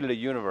then- just created a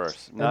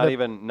universe, not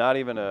even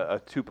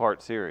a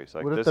 2-part series.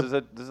 Like What if this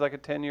is like a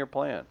 10-year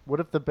plan. What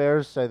if the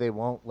Bears say they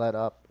won't let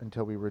up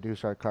until we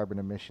reduce our carbon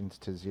emissions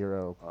to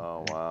 0?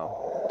 Oh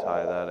wow,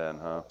 tie that in,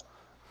 huh?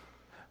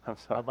 I'm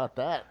How sorry. about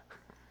that?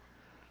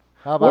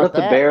 How What about if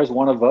the that? Bears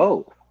want to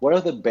vote? What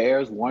if the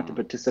Bears want to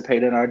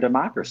participate in our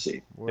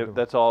democracy?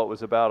 That's all it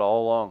was about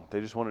all along.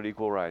 They just wanted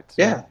equal rights.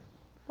 Yeah.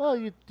 Well,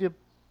 you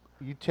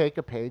take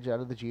a page out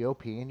of the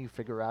GOP and you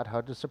figure out how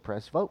to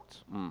suppress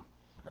votes.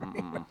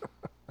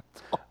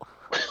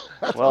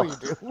 That's all you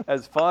do.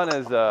 As fun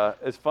as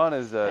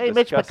Hey,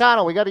 Mitch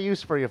McConnell, we got a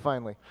use for you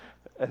finally.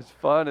 as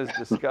fun as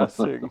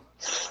discussing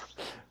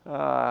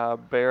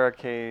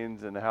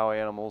barricades and how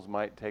animals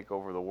might take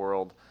over the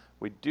world,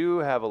 we do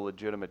have a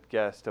legitimate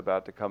guest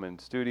about to come in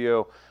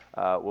studio.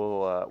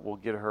 We'll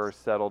get her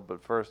settled,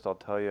 but first I'll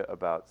tell you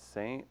about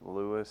St.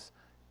 Louis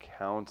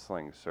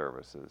Counseling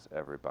Services,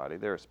 everybody.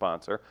 They're a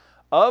sponsor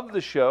of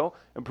the show,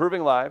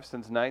 improving lives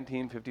since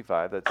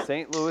 1955. That's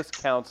St. Louis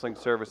Counseling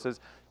Services.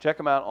 Check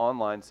them out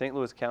online.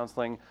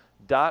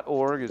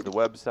 stlouiscounseling.org is the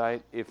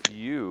website. If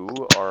you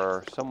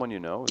or someone you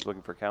know is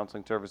looking for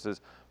counseling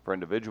services for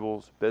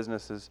individuals,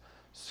 businesses,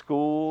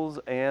 schools,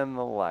 and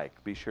the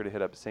like, be sure to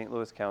hit up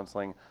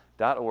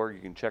stlouiscounseling.org.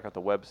 You can check out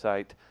the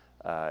website.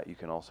 You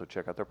can also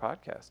check out their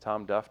podcast.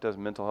 Tom Duff does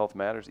Mental Health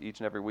Matters each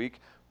and every week,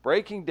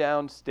 breaking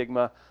down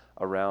stigma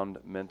around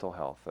mental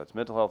health. That's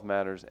Mental Health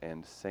Matters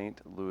and St.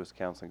 Louis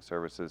Counseling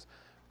Services,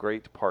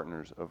 great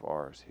partners of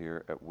ours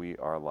here at We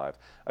Are Live.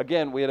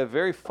 Again, we had a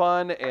very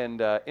fun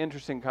and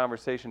interesting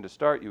conversation to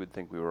start. You would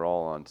think we were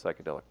all on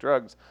psychedelic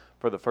drugs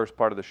for the first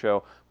part of the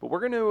show, but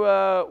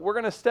we're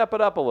gonna step it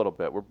up a little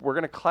bit. We're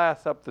gonna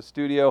class up the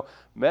studio.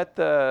 Met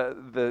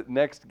the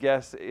next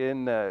guest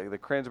in the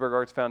Kranzberg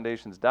Arts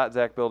Foundation's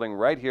Zach building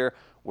right here,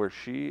 where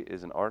she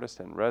is an artist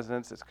in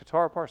residence. It's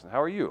Katara Parsons.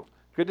 How are you?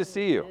 Good to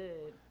see you. Good.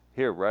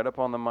 Here, right up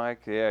on the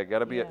mic. Yeah,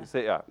 gotta be.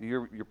 Yeah.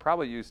 You're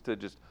probably used to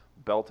just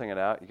belting it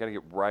out. You gotta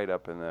get right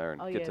up in there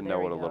and get to there know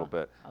we it a little go.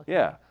 bit. Okay.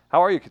 Yeah.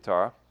 How are you,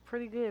 Katara?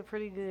 Pretty good,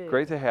 pretty good.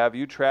 Great to have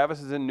you.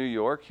 Travis is in New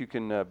York. You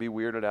can be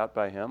weirded out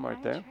by him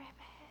right there.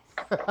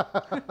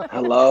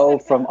 Hello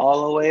from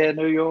all the way in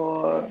New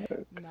York.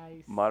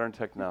 Nice. Modern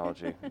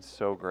technology. It's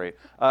so great.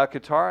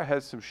 Katara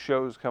has some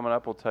shows coming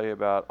up we'll tell you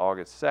about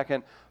August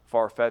 2nd.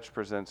 Farfetch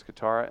presents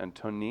Katara and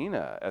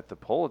Tonina at the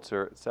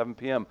Pulitzer at 7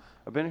 p.m.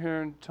 I've been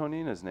hearing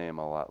Tonina's name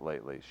a lot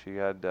lately. She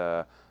had,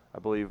 I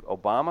believe,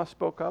 Obama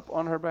spoke up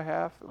on her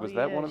behalf. Was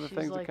that one of the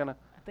things that kind of...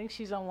 I think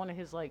she's on one of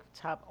his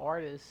top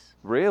artists.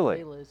 Really?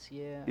 Playlists,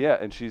 yeah. Yeah,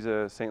 and she's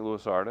a St.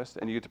 Louis artist,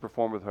 and you get to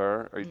perform with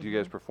her. Or do you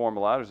guys perform a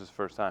lot, or is this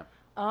first time?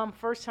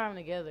 First time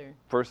together.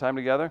 First time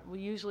together? We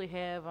usually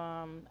have,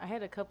 I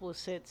had a couple of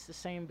sets, the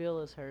same bill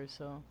as her,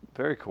 so.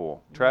 Very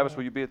cool. Travis,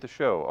 will you be at the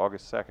show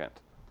August 2nd?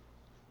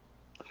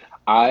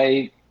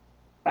 I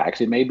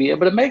actually may be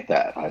able to make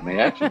that. I may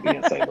actually be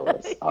in St.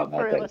 Louis on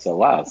that day.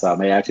 So I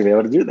may actually be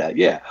able to do that.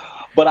 Yeah.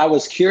 But I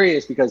was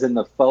curious because in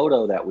the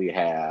photo that we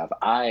have,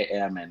 I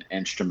am an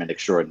instrument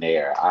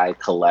extraordinaire. I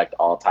collect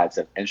all types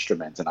of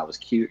instruments, and I was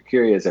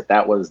curious if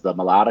that was the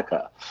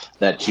melodica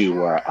that you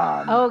were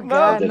Oh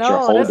God, that you're no!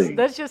 holding.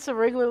 That's just a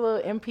regular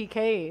little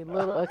MPK,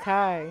 little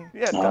Akai.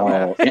 Yeah,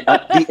 Oh,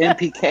 the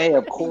MPK,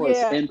 of course.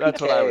 Yeah. MPK.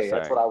 That's what I was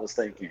That's saying. what I was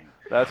thinking.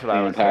 That's what The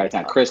I was entire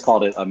saying. time. Chris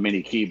called it a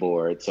mini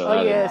keyboard. So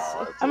Oh yes,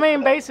 it's I mean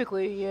whatever.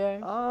 basically, yeah.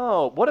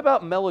 Oh, what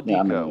about Melodica? Yeah,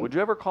 I mean- Would you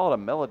ever call it a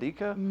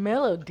Melodica?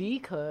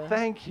 Melodica.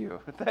 Thank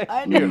you. Thank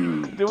I you.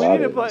 know. Do we need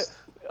to play?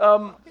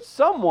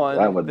 Someone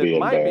That would be that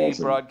might be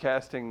embarrassing.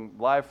 broadcasting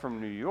live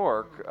from New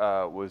York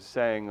was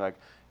saying, like,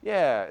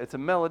 yeah, it's a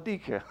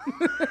Melodica.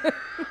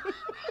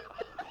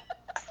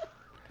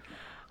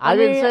 I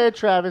didn't mean- say it,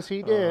 Travis.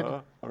 He did.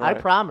 I right.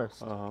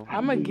 promise.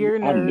 I'm a gear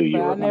I knew nerd, you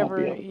but I were gonna never,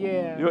 be able to-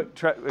 yeah.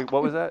 Wait,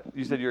 what was that?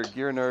 You said you're a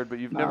gear nerd, but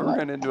you've never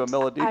run into a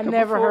Melodica I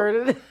never before? heard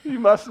of it. You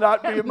must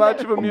not be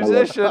much of a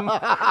musician.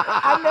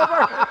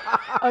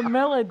 I never a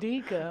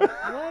Melodica.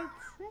 What?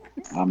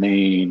 I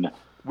mean,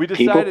 We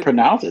people decided.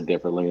 pronounce it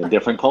differently in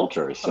different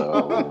cultures.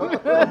 So,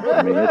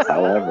 I mean, it's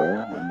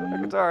however.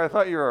 Sorry, I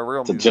thought you were a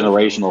real It's a musician.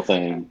 generational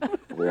thing.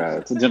 Yeah,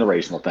 it's a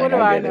generational thing. What do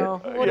I get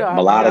know? it. What do I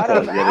know? I Melodica.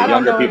 don't- Yeah, I the don't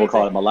younger know people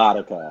call it anything.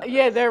 melodica.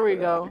 Yeah, there we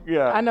go.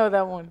 Yeah. I know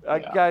that one.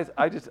 Guys,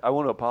 I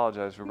want to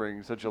apologize for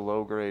bringing such a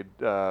low-grade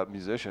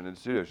musician in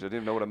studio. She didn't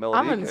even know what a Melodica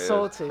I'm is.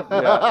 insulted.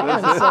 Yeah, I'm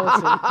this-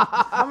 insulted.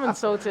 I'm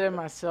insulted at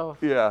myself.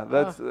 Yeah,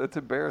 that's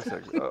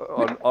embarrassing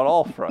on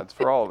all fronts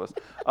for all of us.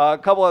 A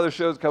couple other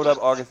shows coming up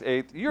August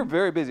 8th. You're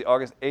very busy.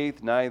 August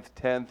 8th, 9th,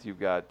 10th. You've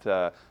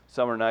got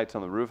Summer Nights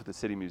on the Roof at the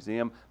City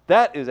Museum.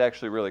 That is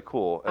actually really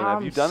cool. And have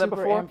I'm you done that super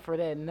before? amped for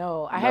that.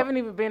 No, I haven't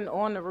even been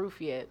on the roof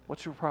yet.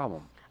 What's your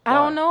problem? I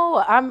don't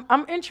Why? know.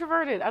 I'm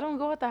introverted. I don't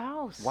go at the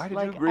house. Why did you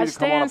like, agree I to come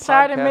stay on a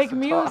inside and podcast make and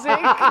music.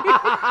 talk?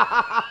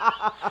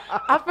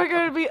 I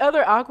figured it'd be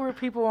other awkward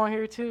people on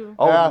here too?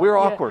 Oh, Yeah. we're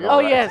Yeah. awkward. Oh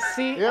all right. yes.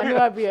 See, I knew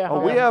I'd be at Oh,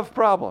 home. we have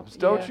problems.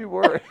 Don't Yeah. you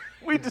worry.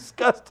 We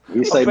discussed.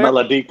 We say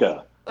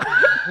Melodica.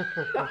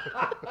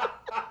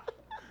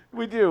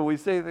 We do. We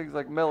say things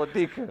like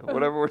Melodica,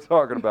 whatever we're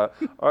talking about.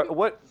 All right,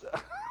 what?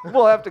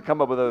 We'll have to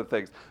come up with other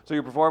things. So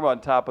you perform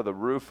on top of the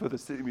roof of the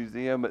City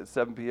Museum at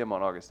 7 p.m.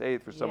 on August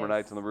 8th for Summer Yes.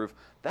 Nights on the Roof.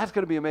 That's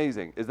going to be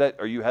amazing.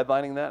 Are you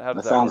headlining that? How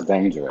does That that sounds work?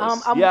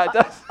 dangerous. Yeah, it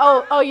does.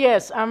 Oh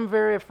yes, I'm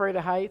very afraid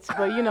of heights,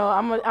 but you know,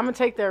 I'm gonna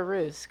take that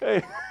risk.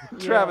 Hey,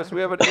 Travis, we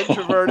have an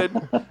introverted,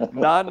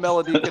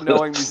 non-Melodica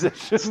knowing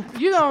musician.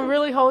 You don't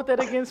really hold that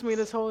against me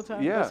this whole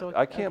time? Yeah, That's okay.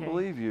 I can't Okay.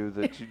 believe you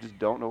that you just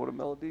don't know what a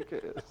Melodica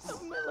is.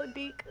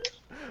 Melodica.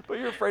 But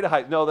you're afraid of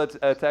heights. No,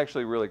 that's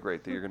actually really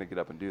great that you're going to get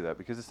up and do that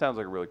because it sounds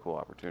like a really cool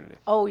opportunity.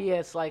 Oh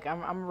yes, like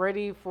I'm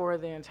ready for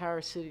the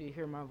entire city to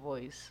hear my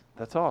voice.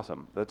 That's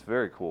awesome. That's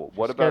very cool.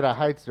 What Scared about of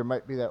heights, there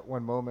might be that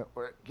one moment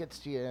where it gets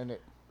to you and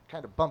it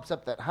kind of bumps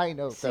up that high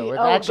note, See, though. It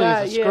oh, actually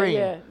God, is a scream.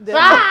 Yeah,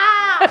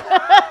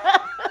 yeah.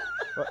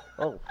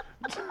 Oh,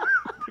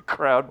 the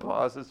crowd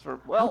pauses for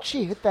how'd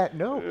she hit that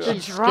note? The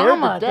She's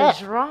drama, scared to death.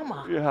 the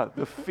drama. yeah,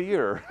 the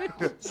fear.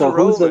 So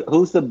Drove it.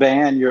 who's the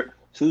band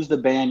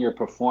you're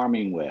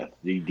performing with?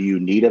 Do you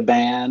need a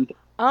band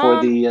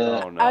for the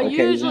Oh, no. I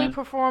occasion? usually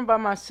perform by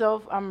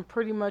myself. I'm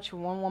pretty much a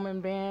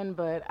one-woman band,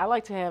 but I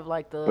like to have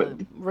like the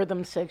But-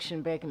 rhythm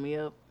section backing me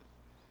up.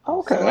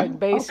 Okay. So like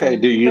bass Okay.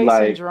 and, Do you bass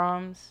and like?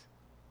 drums.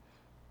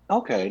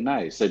 Okay,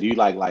 nice. So do you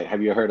like?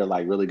 Have you heard of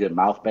like really good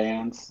mouth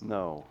bands?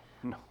 No.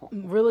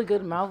 Really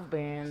good mouth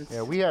bands.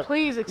 Yeah, we have-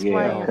 Please explain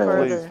Yeah,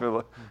 further. Please,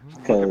 Philip.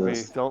 Look at me.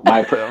 Because Don't my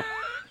look down.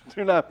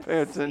 Do not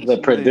pay attention. the to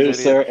these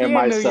producer idiots. and He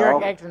in New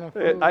York myself. acting a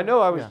fool. I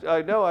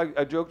know.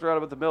 I joked around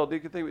about the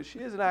Melodica thing, but she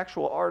is an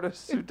actual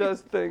artist who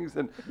does things.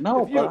 And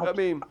No, if you, but I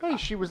mean, Hey,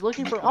 she was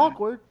looking for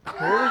awkward.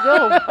 Here we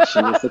go. She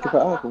was looking for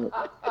awkward.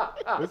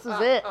 This is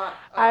it.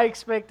 I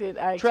expected.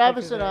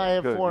 Travis and that. I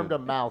have Good, formed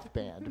good. a mouth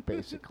band,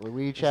 basically.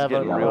 We each it's have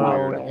getting our real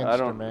own weird. I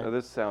don't. instrument.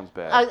 This sounds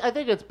bad. I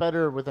think it's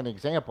better with an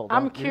example.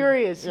 I'm don't you?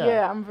 curious.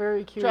 Yeah. I'm very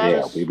Yeah,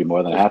 curious. we'd be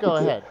more than Just happy go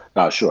to. ahead.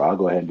 No, sure. I'll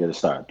go ahead and get it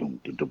started.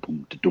 Don't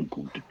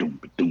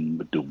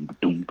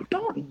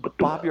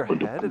bob your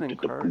head and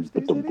encourage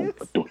these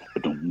idiots.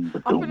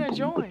 I'm gonna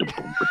join.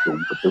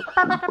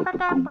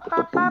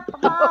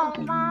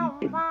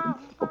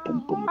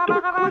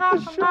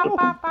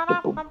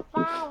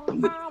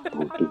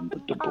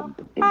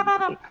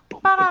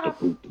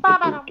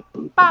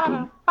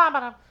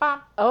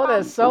 Oh,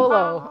 that's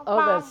solo.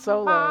 Oh, that's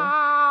solo.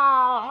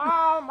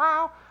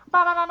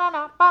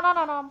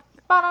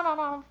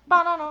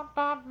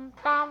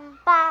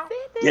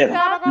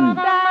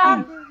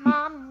 Yeah.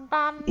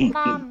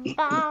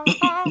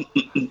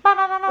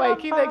 Wait,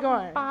 keep that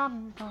going.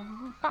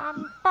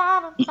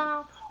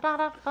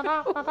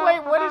 Wait,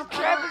 what is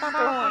Travis doing?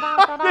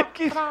 I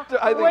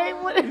think Wait,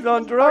 what? he's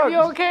on drugs. Are you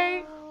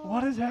okay?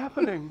 What is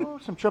happening?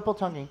 Some triple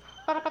tonguing.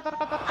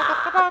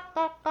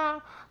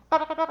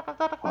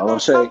 I'll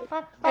shake.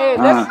 Hey,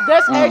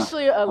 that's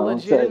actually a okay.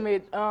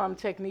 legitimate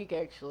technique,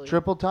 actually.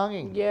 Triple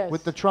tonguing. Yes.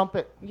 With the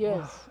trumpet.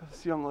 Yes.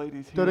 This young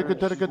lady's here.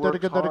 She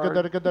works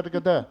hard.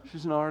 Oh,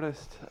 She's an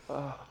artist.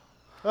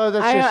 that's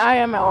I just.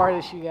 am an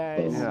artist, you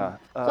guys. Yeah.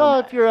 So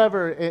if you're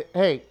ever,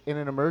 hey, in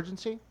an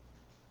emergency,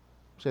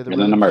 say the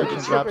In an rhythm emergency.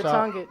 section drops Triple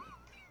out. tongue it.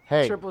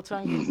 Hey, Triple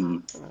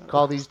tongue it.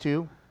 call these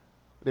two.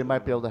 They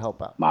might be able to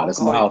help out.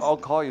 Modest I'll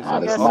mouth. call you I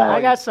I something. got got, some-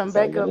 I got some That's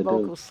all you backup gotta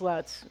do. vocal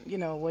slots,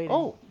 waiting.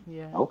 Oh.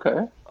 Yeah.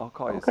 Okay. I'll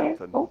call you Okay.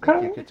 something.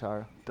 Okay.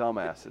 Guitar.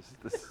 Dumbasses.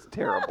 This is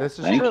terrible. This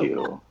is Thank true.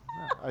 you.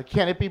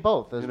 Can it be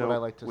both? Is You know, what I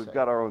like to we've say.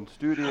 got our own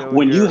studio.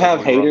 When you here,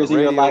 have we were on the haters in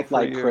your radio life for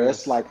like years.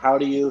 Chris, like how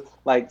do you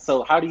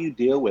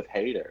deal with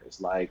haters?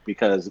 Like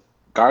because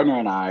Gardner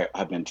and I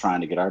have been trying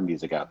to get our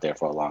music out there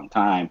for a long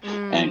time,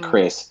 and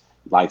Chris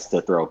likes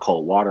to throw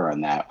cold water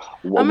on that.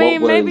 I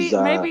mean, maybe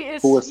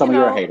it's, who were some you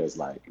of your know, haters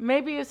like?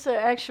 Maybe it's an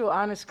actual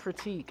honest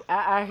critique.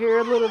 I hear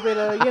a little bit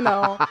of,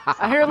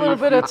 I hear a little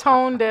bit of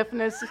tone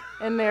deafness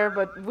in there,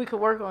 but we could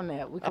work on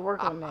that. We could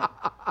work on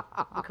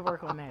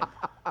that.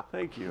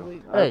 Thank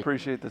you. Hey. I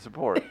appreciate the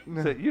support.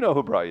 So, you know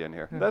who brought you in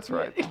here. That's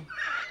right.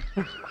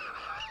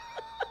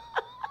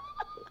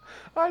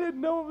 I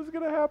didn't know it was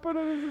going to happen,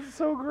 and this is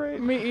so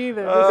great. Me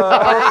either. This is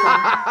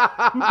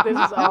awesome. This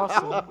is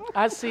awesome.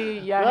 I see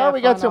y'all Well, have we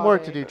got fun some all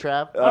work day. to do,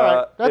 Trav. All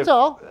right, that's if-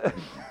 all.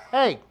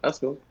 Hey, That's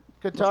cool.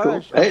 guitar. cool.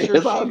 I'm Hey, sure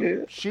it's all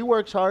good. she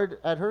works hard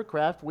at her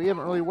craft. We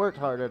haven't really worked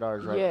hard at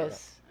ours right now.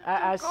 Yes.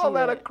 I see Call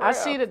that a that. I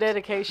see the craft.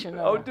 dedication.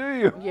 Oh, Of do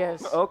you?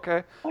 Yes.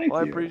 Okay. Thank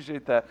Well, I you.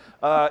 appreciate that.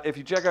 If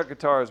you check out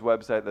Katara's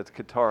website, that's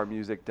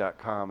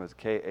katarmusic.com. It's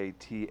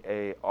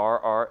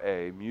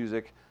Katarra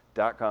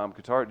music.com.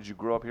 Katara, did you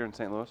grow up here in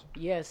St. Louis?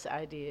 Yes,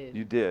 I did.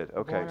 You did.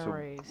 Okay. Born and So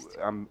raised.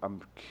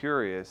 I'm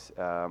curious.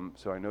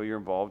 So I know you're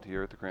involved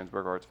here at the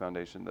Kranzberg Arts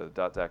Foundation, the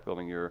Dot Zach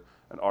building. You're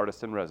an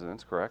artist in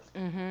residence, correct?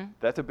 Mm-hmm.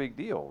 That's a big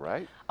deal,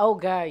 right? Oh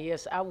God,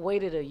 yes. I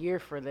waited a year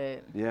for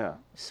that. Yeah.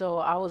 So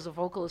I was a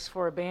vocalist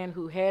for a band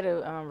who had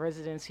a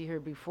residency here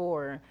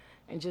before,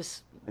 and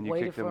just And you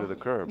waited kicked them for to the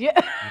curb. Yeah.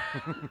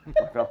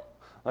 Like,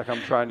 like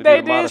I'm trying to They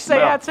do the did Modest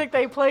say I Mouse. took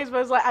their place,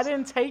 but it's like I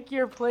didn't take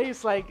your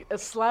place. Like a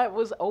slot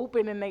was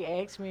open and they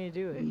asked me to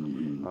do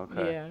it.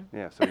 Okay.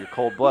 Yeah. So you're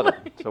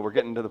cold-blooded. So we're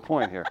getting to the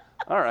point here.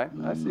 All right.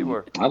 I see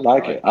where. I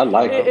like it. I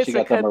like it. It's She a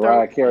got the cutthroat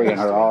Mariah Carey in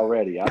her industry.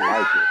 already. I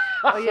like it.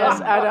 Oh yes,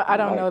 I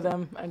don't Like know it.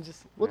 them. I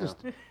just We'll just.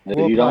 If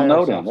We'll you don't apply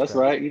know them. ourselves That's to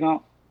it. right. You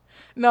don't.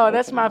 no.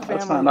 That's my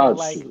That's family. not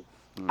Like shoot.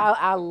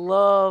 I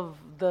love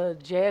the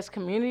jazz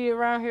community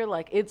around here.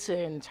 Like it's an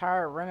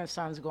entire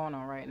renaissance going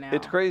on right now.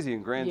 It's crazy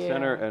in Grand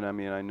Center, Yeah. and I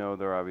mean, I know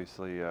they're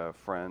obviously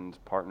friends,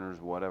 partners,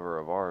 whatever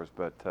of ours,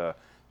 but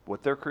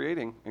what they're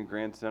creating in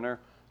Grand Center,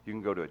 you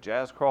can go to a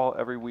jazz crawl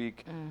every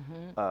week.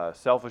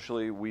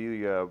 Selfishly,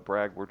 we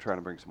brag we're trying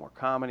to bring some more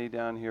comedy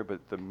down here,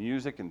 but the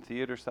music and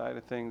theater side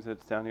of things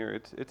that's down here,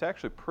 it's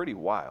actually pretty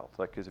wild.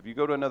 Like, because if you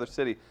go to another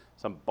city,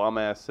 some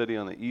bum-ass city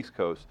on the East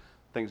Coast,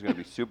 things are going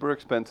to be super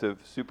expensive,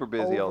 super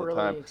busy all the Overly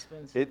time.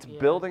 expensive, It's yeah.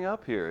 building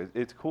up here.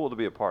 It's cool to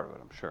be a part of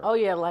it, I'm sure. Oh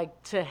yeah,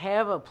 like to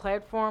have a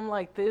platform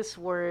like this,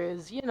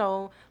 whereas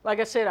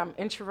like I said, I'm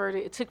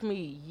introverted. It took me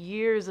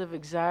years of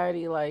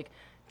anxiety, like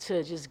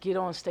to just get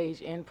on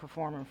stage and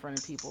perform in front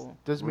of people.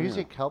 Does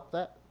music help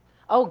that?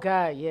 Oh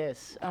God,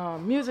 yes.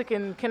 Music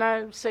and can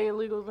I say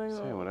illegal things?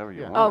 Say whatever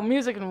you Yeah. Oh, want.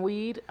 music and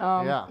weed.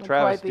 Yeah. I'm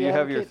Travis, quite the do you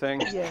have your advocate.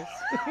 thing? Yes.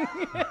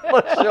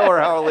 Let's show her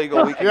how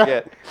illegal we can Yeah.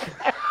 get.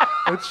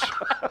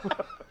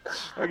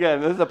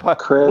 Again, this is a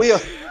Chris, We,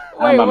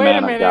 I'm a Wait a man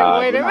of minute, God.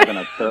 wait a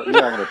You're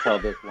not gonna tell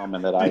this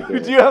woman that I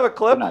did. do you have a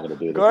clip? We're not gonna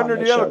do this Gardner, on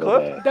do this you have a show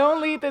clip? today.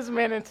 Don't lead this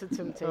man into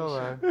temptation.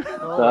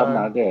 Oh, I'm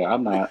not there.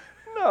 I'm not.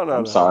 No,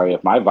 I'm sorry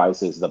if my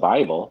vice is the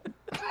Bible.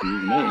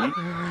 Excuse me.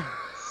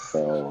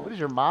 So What is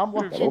your mom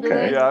watching Okay.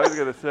 today? Yeah, I was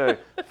gonna say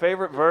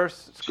favorite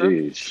verse,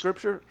 Jeez.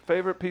 scripture,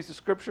 favorite piece of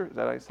scripture. Is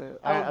that how you say it?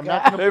 I'm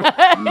not gonna.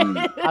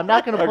 Favorite- I'm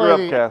not gonna I grew up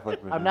play. Catholic.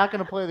 I'm not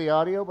gonna play the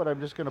audio, but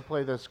I'm just gonna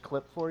play this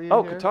clip for you.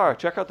 Oh, here. Katara,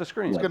 check out the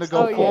screen. It's gonna Let's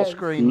go Oh, full yes.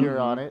 screen here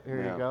on it.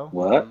 Here Yeah. you go.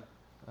 what?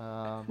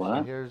 So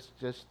What? here's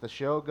just the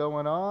show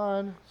going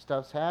on.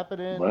 Stuff's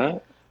happening.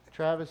 What?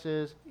 Travis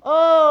is.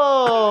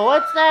 Oh,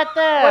 what's that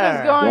there? What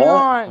is going What?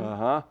 on?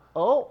 Uh-huh.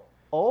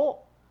 Oh.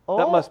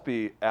 That must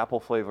be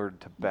apple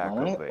flavored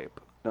tobacco What? vape,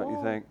 don't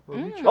you think?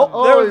 Oh,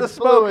 Oh, there was the he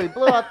smoke. He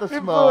blew out the He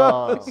blew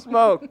out smoke. the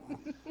smoke.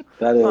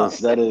 That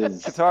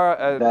is.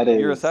 Katara, That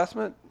your is-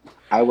 assessment?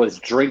 I was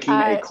drinking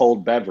I- a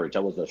cold beverage. I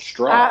was a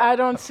straw. I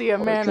don't see a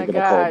was man of drinking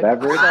a cold God.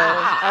 beverage. So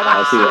I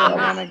don't see see a it.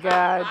 man of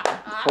God.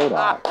 Hold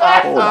on.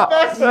 Hold on.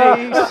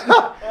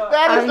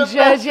 That is I'm the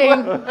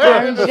judging. best way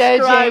I'm to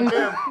describe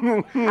judging.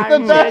 him.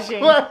 I'm The best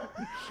judging. way.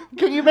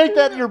 Can you make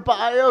that your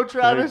bio,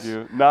 Travis?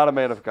 Thank you. Not a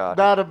man of God.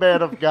 Not a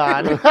man of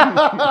God.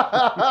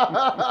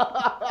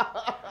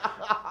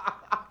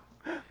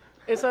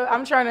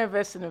 I'm trying to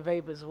invest in a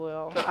vape as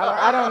well.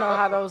 I don't know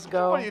how those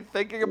go. What are you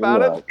thinking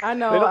about it? Look. I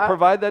know. They don't I-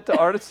 provide that to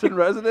artists in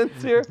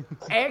residence here?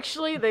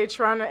 Actually, they're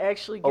trying to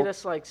actually get Oh.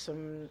 us like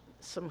some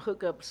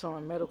hookups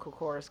on medical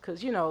course,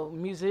 because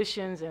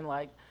musicians and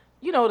like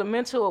the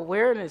mental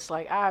awareness.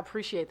 Like I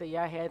appreciate that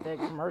y'all had that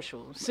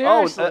commercial.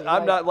 Seriously, I'm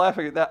like, not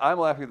laughing at that. I'm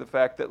laughing at the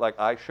fact that like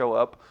I show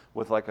up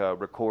with like a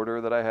recorder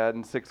that I had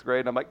in 6th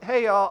grade. And I'm like,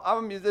 hey y'all,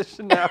 I'm a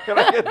musician now. Can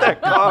I get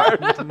that card?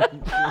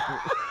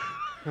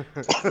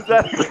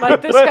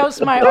 Like this goes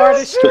to my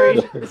artistry.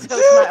 This goes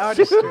to my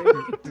artistry.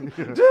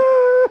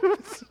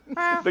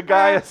 The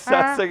guy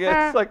assessing it.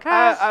 It's like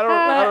I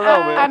don't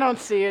know, man. I don't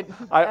see it.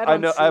 I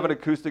don't know see I have an it.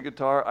 acoustic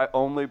guitar. I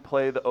only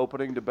play the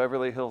opening to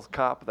Beverly Hills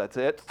Cop. That's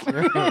it.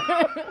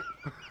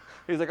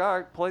 He's like, all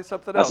right, play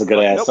something That's else. a good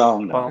I'm like, ass nope.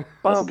 song, though. Bum,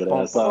 That's a bum, good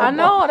bum, ass song. bum. I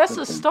know, that's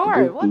a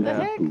start. What the Yeah.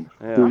 heck?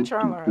 Yeah. I'm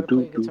trying to learn how to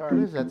play guitar.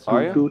 What is that song?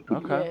 Are you?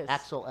 Okay. Yes.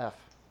 Axel F.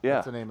 Yeah.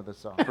 That's the name of the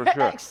song. For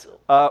sure.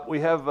 Excellent. We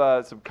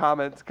have some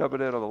comments coming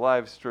in on the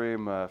live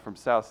stream from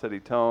South City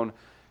Tone.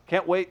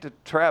 Can't wait to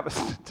Travis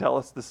to tell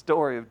us the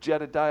story of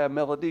Jedediah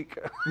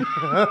Melodica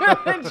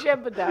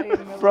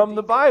Jebediah from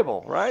the Melody.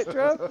 Bible, right,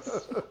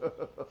 Travis?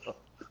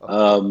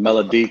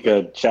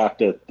 Melodica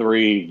chapter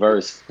 3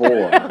 verse 4.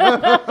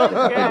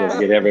 Just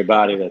get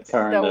everybody to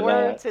turn The to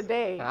word that.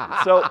 today.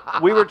 So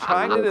we were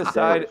trying to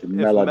decide if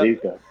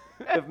Melodica.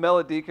 if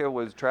Melodica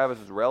was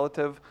Travis's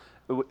relative,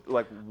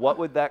 like what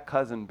would that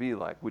cousin be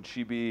like? Would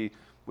she be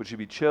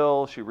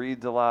chill? She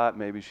reads a lot.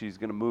 Maybe she's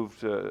gonna move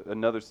to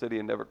another city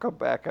and never come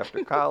back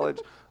after college.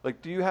 Like,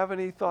 do you have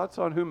any thoughts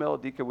on who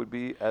Melodica would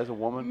be as a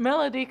woman?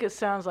 Melodica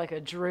sounds like a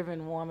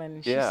driven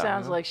woman. She Yeah.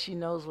 sounds like she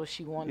knows what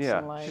she wants in Yeah,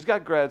 life. she's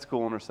got grad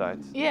school on her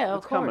sights. Yeah,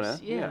 It's of coming course,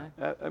 in.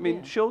 yeah. I mean,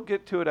 Yeah. she'll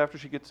get to it after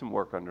she gets some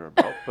work under her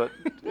belt, but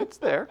it's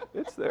there.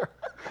 It's there.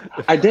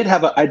 I did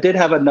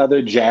have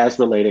another jazz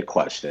related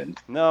question.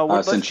 No,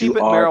 let's since keep you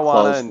it are marijuana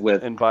close and,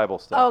 with- and Bible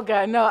stuff. Oh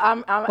God, no!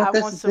 I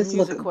this- want some this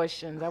music look-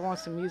 questions. I want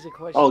some music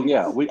questions. Oh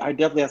yeah, I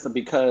definitely have some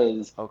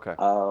because Okay.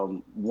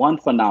 one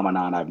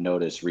phenomenon I've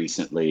noticed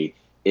recently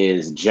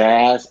is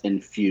jazz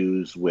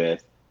infused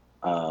with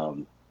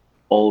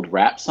old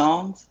rap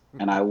songs,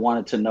 and I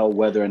wanted to know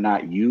whether or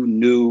not you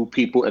knew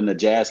people in the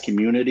jazz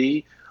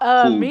community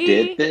who me?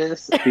 did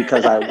this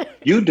because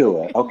you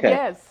do it, okay?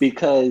 Yes.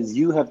 Because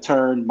you have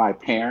turned my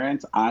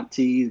parents,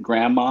 aunties,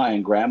 grandma,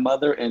 and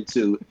grandmother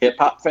into hip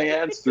hop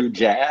fans through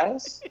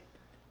jazz.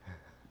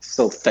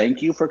 So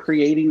thank you for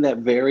creating that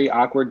very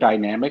awkward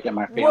dynamic at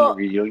my family Well,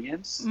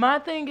 reunions. my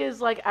thing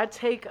is like I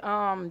take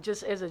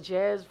just as a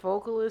jazz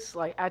vocalist,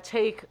 like I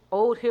take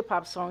old hip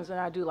hop songs and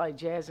I do like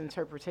jazz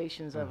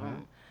interpretations of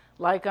them.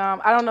 Like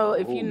I don't know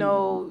if you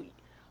know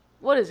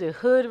what is it,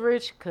 Hood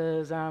Rich?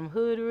 Cause I'm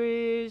Hood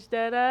Rich,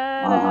 da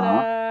da da Uh-huh.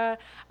 da.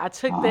 I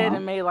took that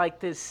and made like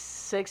this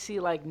sexy,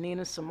 like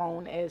Nina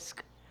Simone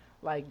esque,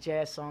 like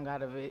jazz song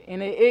out of it,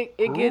 and it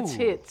gets Ooh.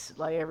 hits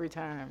like every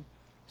time.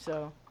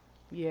 So,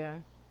 yeah,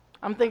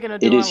 I'm thinking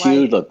of It doing is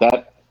huge. like,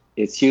 Look,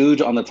 it's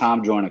huge on the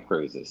Tom Joyner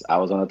cruises. I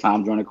was on a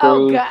Tom Joyner oh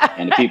cruise, God,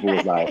 and the people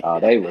was like, "Oh,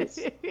 they was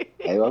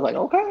like,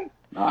 okay,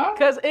 all right."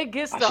 cause it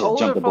gets I the should have older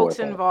jumped aboard folks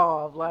that.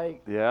 involved,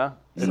 like. Yeah,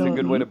 it's a So-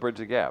 good way to bridge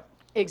the gap.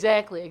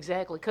 Exactly.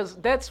 Because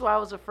that's why I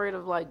was afraid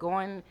of like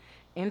going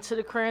into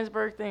the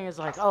Kranzberg thing. Is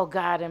like, oh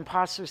God,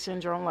 imposter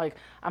syndrome. Like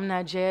I'm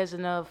not jazz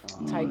enough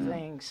type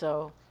thing.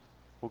 So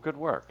Well, good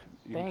work.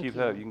 You can Thank keep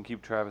you. that. You can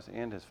keep Travis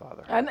and his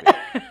father I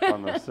happy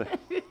on those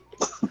things.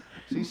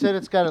 So you said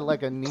it's got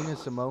like a Nina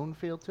Simone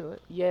feel to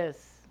it. yes,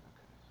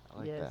 I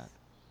like yes. that.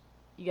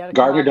 You gotta. come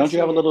Gardner, out and don't you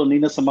have a say it. little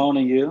Nina Simone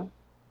in you?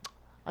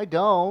 I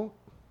don't.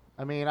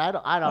 I mean, I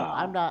don't. Oh.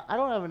 I'm not. I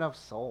don't have enough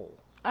soul.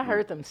 I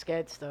heard them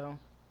skets though.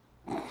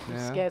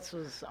 Yeah. Skets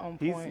was on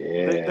He's- point.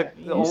 Yeah, the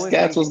your only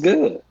scats thing- was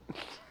good.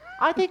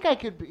 I think I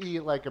could be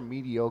like a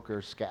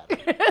mediocre scat.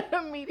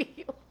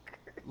 Mediocre.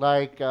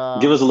 Like.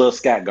 Give us a little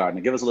scat, Gardner.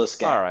 Give us a little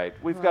scat. All right,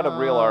 we've got a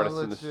real artist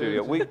in the let's do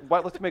studio. it.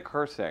 Let's make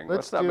her sing.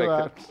 Let's not do make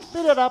it. it.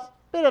 Spit it up.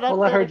 Spit it up. Well,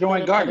 let her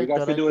join Gardner. You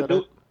got to do it.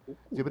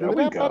 There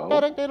we go.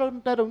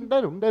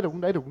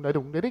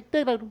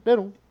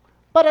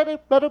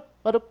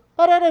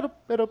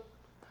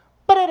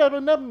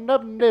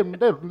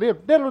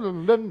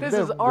 This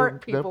is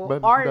art, people.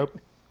 Art.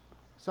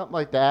 Something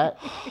like that.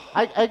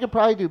 I could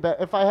probably do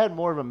better. If I had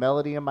more of a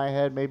melody in my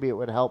head, maybe it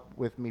would help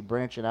with me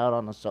branching out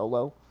on a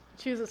solo.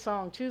 Choose a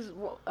song. Choose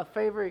a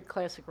favorite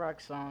classic rock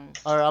song.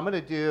 All right, I'm going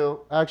to do.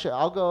 Actually,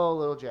 I'll go a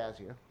little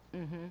jazzier.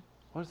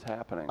 What is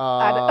happening?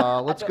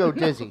 Let's go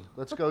Dizzy.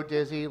 Let's go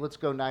Dizzy. Let's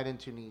go Night in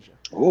Tunisia.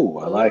 Ooh,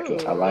 I like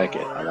it. I like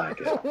it. I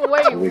like it.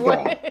 Wait, Here we go.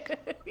 what?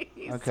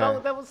 Okay. So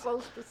that was so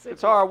specific.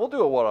 It's all right. We'll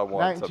do a one-on-one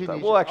Night in sometime.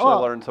 Tunisia. We'll actually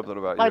Oh, learn something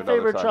about you My another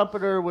favorite time.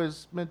 trumpeter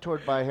was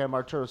mentored by him,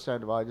 Arturo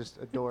Sandoval. I just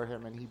adore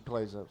him, and he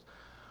plays those.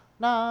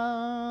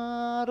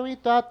 Na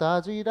ruita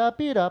ta zira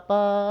pira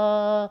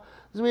pa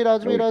zwira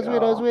zwira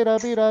zwira zwira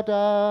pira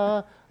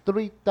da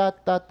druita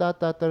ta ta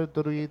ta ta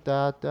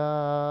druita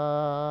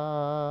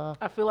da.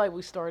 I feel like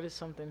we started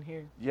something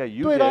here. Yeah,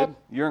 you Do it did. up.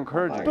 You're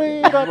encouraging. Do me.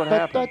 it This is what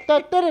happened.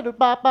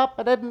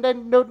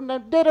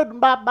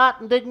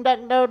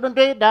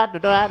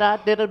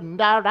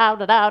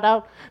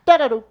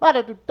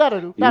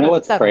 You know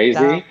what's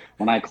crazy?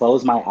 When I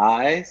close my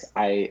eyes,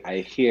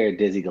 I hear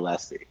Dizzy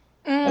Gillespie.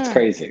 That's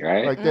crazy,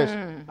 right? Like this.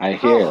 I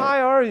How hear.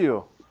 high are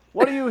you?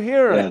 What are you Yeah,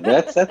 hearing?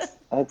 that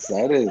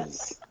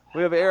is.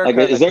 We have Erica. Like,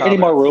 in the is there any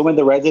more comments. room in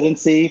the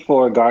residency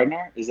for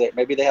Gardner? Is there?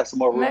 Maybe they have some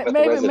more room at the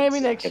residency. Maybe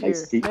next Can I year.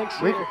 speak?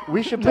 Next We, year.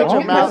 we should pitch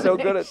him You're out. so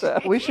good at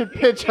that. We should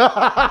pitch.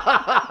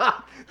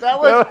 That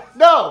was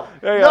no,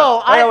 Yeah, yeah. no.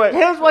 Hang on, wait.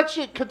 Here's what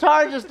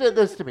Qatar just did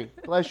this to me.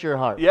 Bless your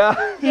heart. Yeah.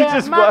 you Yeah,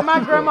 just my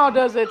grandma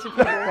does that to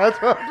people.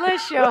 That's what,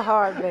 Bless your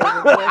heart, baby.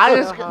 Bless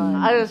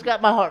I just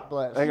got my heart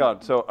blessed. Hang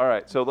on. So, all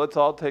right. So let's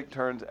all take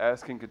turns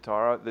asking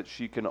Katara that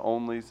she can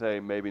only say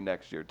maybe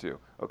next year too.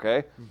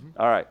 Okay.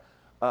 All right.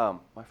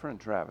 My friend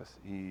Travis,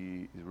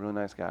 he's a really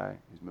nice guy.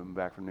 He's moving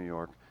back from New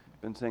York.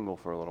 Been single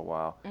for a little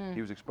while.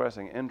 He was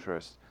expressing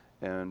interest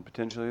in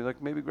potentially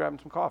like maybe grabbing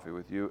some coffee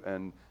with you.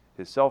 And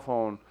his cell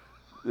phone,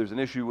 there's an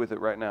issue with it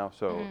right now,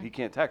 so he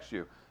can't text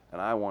you.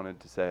 And I wanted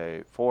to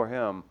say for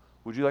him,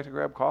 would you like to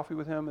grab coffee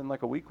with him in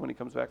like a week when he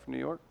comes back from New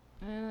York?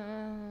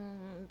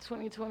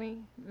 2020.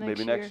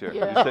 Maybe next year.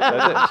 Yeah. You said-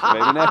 that's it.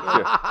 Maybe next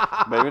year.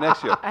 Maybe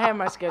next year. I have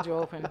my schedule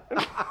open.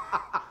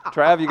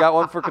 Trav, you got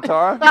one for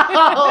Qatar?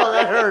 Oh,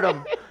 that hurt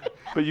him.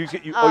 But you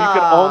can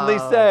only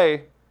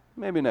say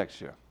maybe next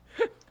year.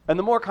 And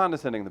the more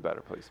condescending, the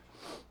better, please.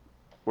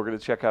 We're going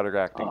to check out her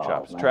acting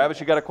chops. man. Travis,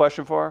 you got a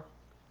question for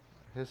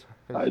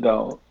I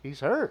don't. He's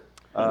hurt. her?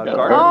 Yeah.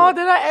 Gardner? Oh,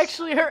 did I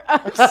actually hurt?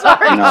 I'm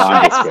sorry. No,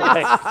 I'm just kidding.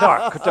 Hey,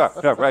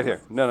 Qatar, no, right here.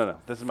 No.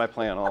 This is my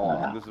plan all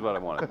along. This is what I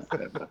wanted.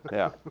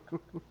 Yeah.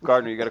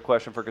 Gardner, you got a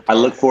question for Qatar? I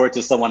look forward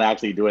to someone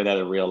actually doing that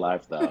in real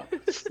life, though.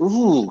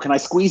 Ooh, can I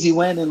squeeze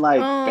you in like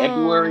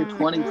February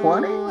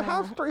 2020?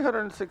 How's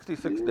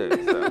 366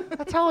 days? Then?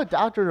 That's how a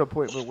doctor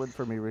appointment went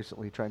for me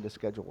recently, trying to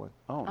schedule one.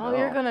 Oh, Oh, no.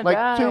 you're gonna Like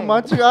die. 2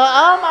 months ago.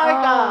 Oh my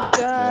Oh God.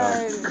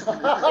 God, it's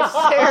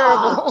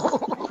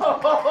terrible.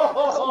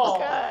 Oh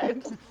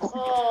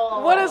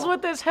God. What is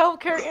with this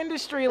healthcare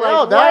industry? Like,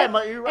 Oh, that-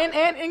 right? you're right.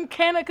 And in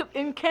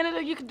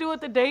Canada, you could do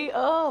it the day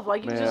of.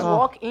 Like, you just Man.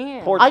 walk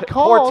in. Poor, I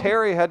poor called-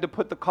 Terry had to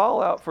put the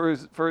call out for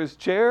his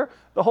chair.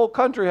 The whole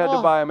country had to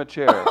Oh. buy him a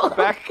chair.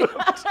 Back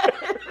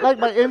Like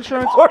my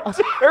insurance. Poor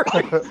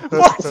Terry. Poor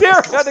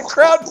Terry had to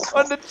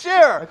crowdfund a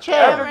chair.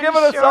 chair. After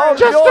giving us all Insurance.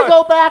 Just joy. to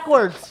go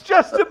backwards.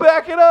 Just to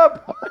back it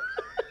up.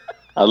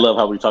 I love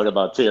how we talk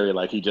about Terry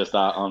like he just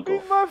our uncle.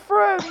 He's my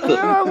friend, man.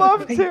 I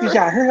love Hey, Terry. did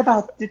y'all hear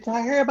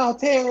about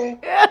Terry?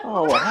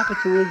 Oh, what happened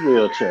to his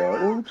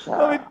wheelchair? Oops.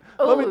 Let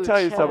me Ooh,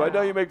 tell you something. I know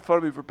child. you make fun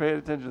of me for paying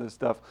attention to this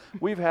stuff.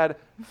 We've had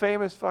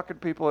famous fucking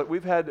people.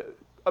 We've had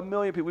a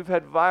million people. We've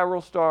had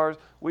viral stars.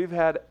 We've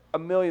had a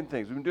million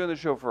things. We've been doing this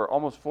show for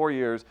almost 4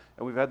 years,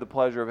 and we've had the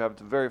pleasure of having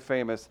some very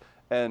famous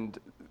and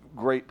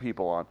great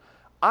people on.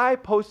 I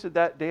posted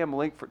that damn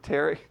link for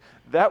Terry.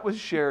 That was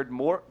shared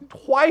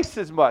twice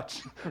as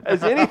much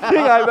as anything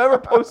I've ever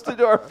posted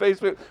to our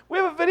Facebook. We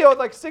have a video with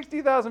like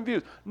 60,000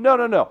 views.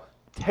 No.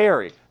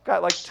 Terry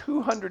got like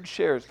 200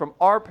 shares from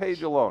our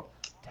page alone.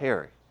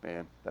 Terry,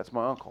 man, that's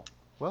my uncle.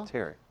 Well,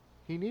 Terry.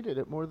 he needed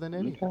it more than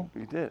anything.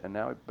 He did, and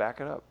now we back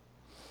it up.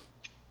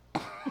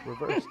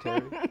 Reverse,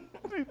 Terry.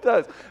 He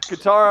does.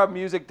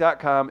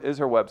 GuitaraMusic.com is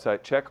her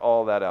website. Check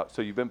all that out.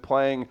 So you've been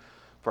playing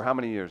for how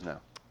many years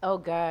now? Oh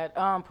God,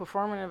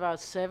 performing about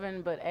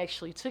 7, but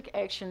actually took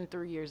action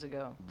 3 years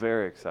ago.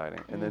 Very exciting.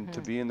 And then to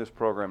be in this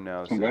program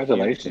now is a huge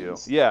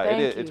Congratulations. deal. Yeah, Thank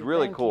it is. It's you,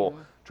 really thank cool.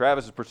 you.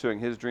 Travis is pursuing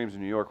his dreams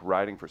in New York,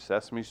 writing for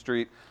Sesame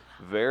Street.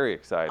 Very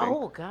exciting.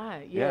 Oh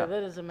God, yeah,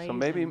 that is amazing.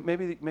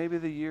 So maybe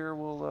the year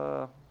will.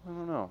 I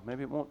don't know.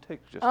 Maybe it won't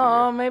take just a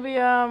Oh, year. maybe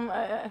I'll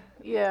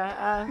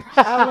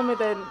limit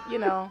that. You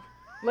know,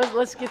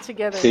 let's get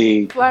together.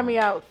 See- Fly me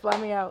out.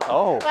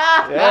 Oh,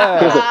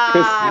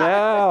 yeah.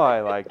 Now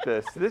I like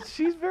this.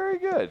 She's very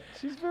good.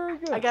 She's very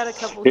good. I got a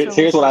couple. Here's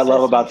tunes what for I love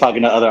Sesame about Street.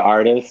 talking to other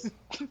artists.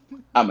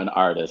 I'm an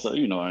artist, so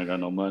you know I ain't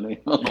got no money.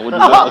 What do you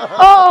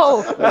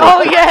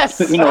Oh yes.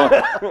 you know,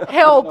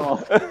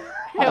 Help.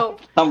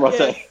 Help. I'm gonna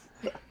Yes. say.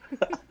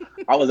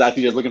 I was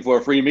actually just looking for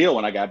a free meal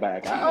when I got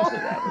back. Honestly,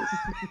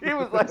 He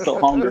was like so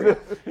hungry.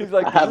 He's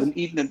like, I haven't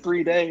eaten in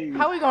 3 days.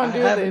 How we gonna do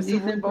I haven't this if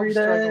eaten we're in both 3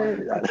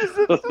 struggling?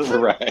 days.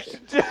 Right.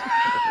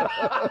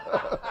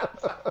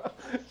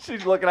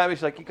 She's looking at me.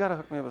 She's like, "You gotta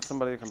hook me up with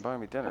somebody who can buy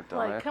me dinner, don't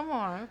Like, come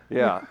on.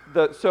 Yeah.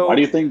 So Why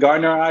do you think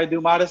Gardner and I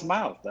do Modest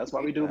Mouth? That's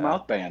why we do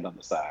mouth band on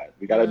the side.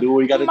 We gotta do what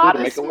we gotta do to make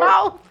Modest it work.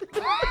 mouth.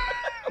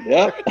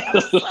 Yep.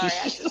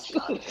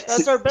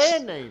 That's our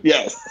band name.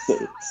 Yes.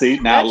 See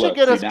now That should look.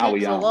 get us See now we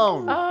kicks on.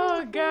 alone.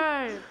 Oh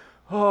God.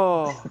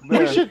 Oh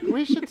man.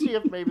 We should see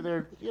if maybe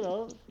they're,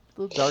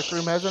 the dark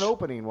room has an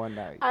opening one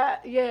night.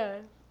 Yeah.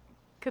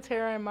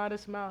 Katara and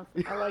Modest Mouth.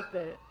 I like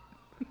that.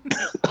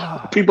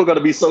 People gonna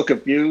be so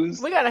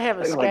confused. We gotta have a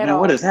They're scat like, man, off.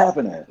 what is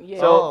happening?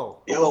 Yeah. So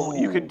Oh.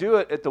 you can do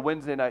it at the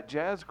Wednesday night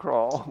jazz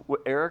crawl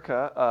with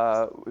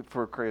Erica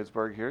for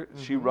Kreatsburg here.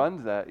 She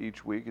runs that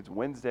each week. It's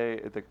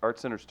Wednesday at the Art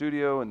Center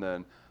studio and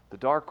then the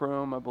dark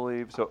room, I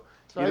believe. So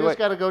So I either just way,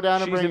 got to go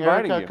down and she's bring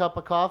inviting Erica you. a cup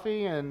of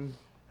coffee and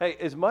Hey,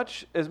 as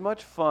much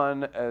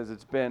fun as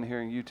it's been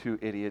hearing you two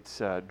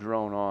idiots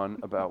drone on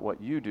about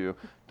what you do,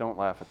 don't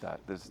laugh at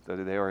that.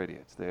 They are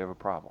idiots. They have a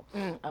problem.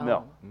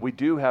 No, we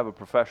do have a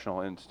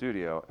professional in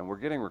studio, and we're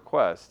getting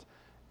requests.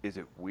 Is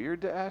it weird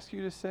to ask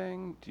you to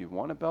sing? Do you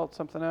want to belt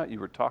something out? You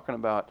were talking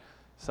about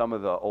some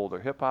of the older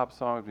hip-hop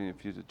songs being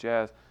infused with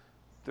jazz.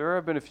 There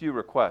have been a few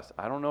requests.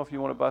 I don't know if you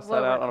want to bust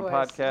What that out on a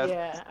requests? podcast,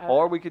 Yeah,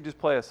 or we could just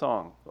play a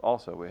song.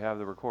 Also, we have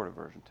the recorded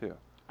version, too.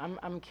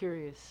 I'm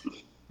curious.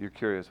 You're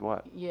curious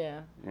what? Yeah.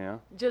 Yeah?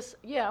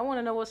 I want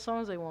to know what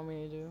songs they want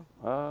me to do.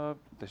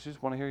 They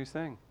just want to hear you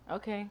sing.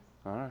 Okay.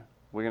 All right.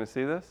 We're going to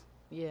see this?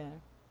 Yeah.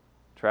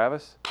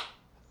 Travis?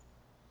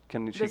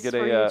 Can she This get is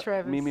for you, a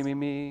Travis.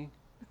 me?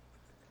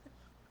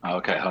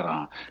 Okay, hold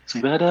on.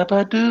 Sweet ba da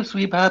ba doo,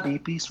 sweet ba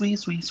beep beep, sweet,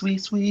 sweet,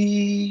 sweet,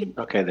 sweet.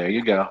 Okay, there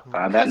you go.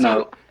 Find that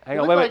note. Hang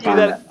You on, look wait a like minute.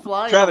 Do you're that.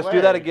 flying Travis,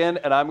 do that away. again,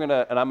 and I'm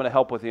gonna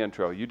help with the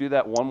intro. You do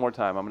that one more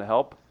time. I'm gonna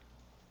help.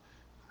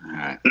 All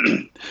right.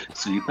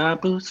 Sweet ba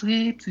boo,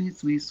 sweet, sweet,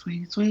 sweet,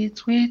 sweet, sweet,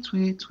 sweet,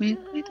 sweet, sweet,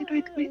 sweet,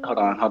 sweet, sweet. Hold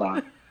on.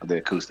 I'll do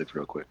acoustics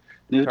real quick.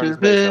 Turn his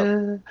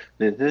bass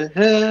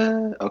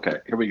Okay,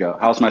 here we go.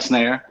 How's my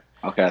snare?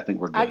 Okay, I think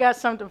we're good. I got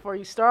something for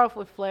you. Start off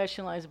with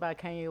Flashing Lights by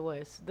Kanye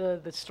West.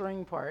 The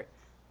string part.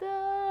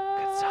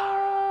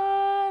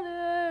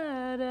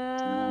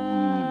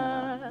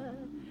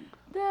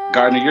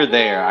 Gardner, you're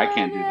there. I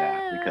can't do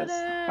that because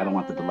I don't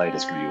want the delay to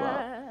screw you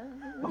up.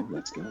 Oh,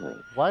 that's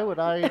good. why would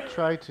I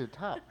try to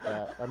top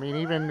that? I mean,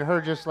 even her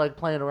just like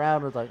playing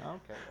around was like,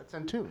 okay, that's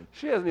in tune.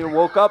 She hasn't even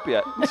woke up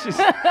yet.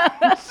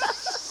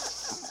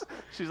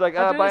 She's like,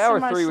 I do by this in hour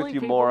my 3 with sleep, you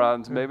people."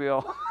 morons, maybe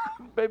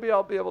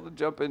I'll be able to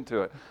jump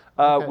into it.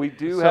 Okay, We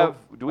do so, have.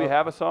 Do we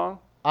have a song?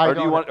 Or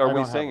do you want? I Are don't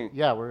we have it. singing?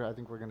 Yeah, I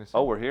think we're gonna sing.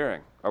 Oh, we're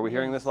hearing. Are we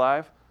hearing this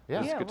live? Yeah.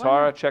 This is Yeah, why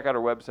Guitarra. not? Check out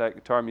our website,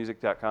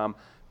 guitarmusic.com.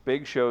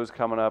 Big shows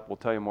coming up. We'll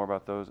tell you more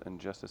about those in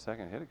just a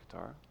second. Hit it,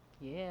 Guitarra.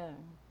 Yeah.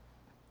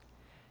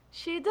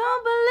 She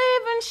don't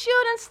believe in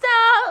shooting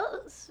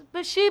stars,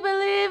 but she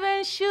believe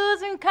in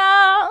shoes and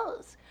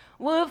cars.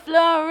 Wood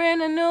floor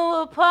in a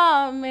new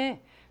apartment,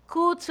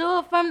 cool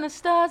tour from the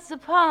stars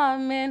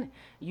department.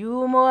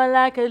 You more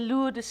like a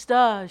Luda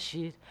Star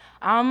shit.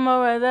 I'm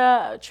more of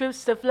the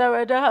trips to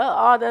Florida,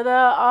 all of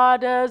the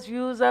orders,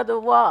 views of the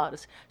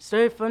waters,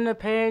 straight from the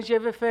page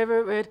of your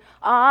favorite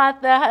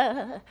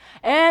author.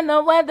 And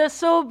the weather's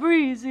so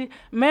breezy,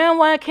 man,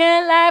 why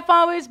can't life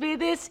always be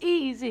this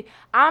easy?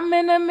 I'm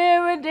in the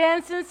mirror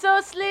dancing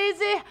so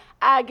sleazy.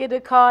 I get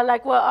a call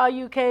like, what are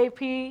you,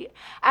 KP?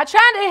 I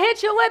tried to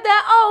hit you with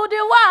that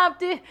oldie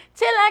wopty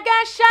till I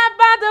got shot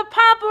by the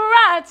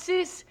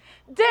paparazzis.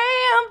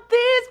 Damn,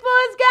 these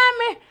boys got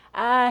me.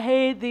 I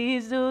hate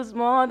these dudes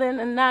more than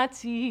the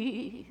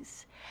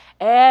Nazis.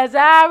 As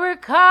I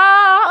recall,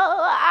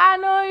 I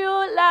know you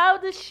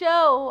love to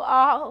show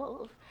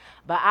off,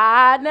 but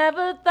I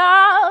never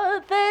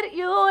thought that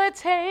you would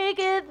take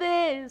it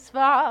this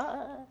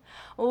far.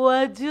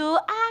 What do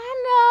I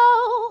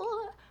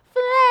know?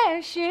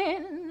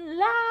 Flashing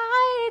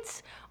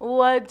lights.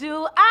 What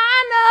do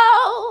I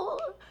know?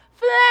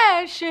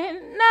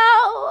 Flashing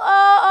no.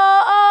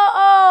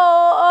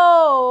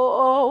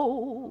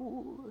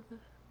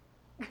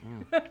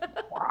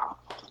 Wow.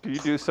 Can you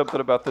do something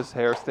about this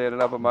hair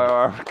standing up on my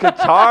arm?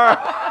 Guitar.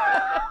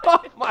 Oh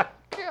my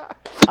God.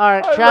 All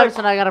right, Travis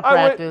and I got to I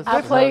went- practice.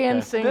 I play Okay.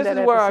 and sing This that is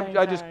at where the same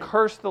I just time.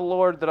 curse the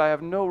Lord that I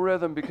have no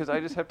rhythm because I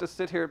just have to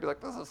sit here and be like,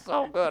 this is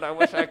so good. I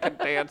wish I could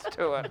dance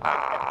to it.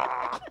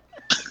 Ah.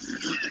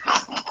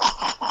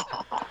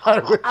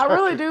 I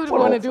really do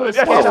want to do a What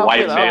skit a off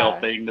white of male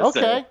that. thing to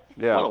Okay. say.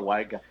 Yeah. What a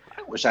white guy.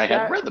 I wish I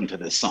had rhythm to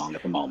this song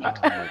at the moment.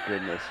 Oh my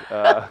goodness.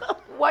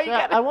 Why you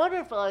Yeah, gotta I wonder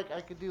if I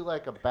could do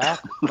like a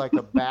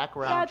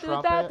background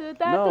trumpet.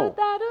 No.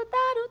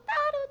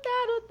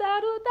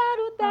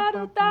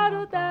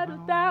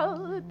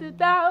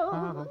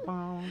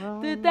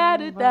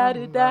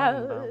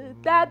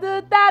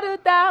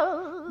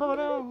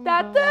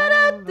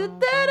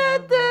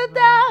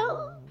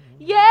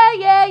 Yeah,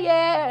 yeah,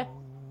 yeah.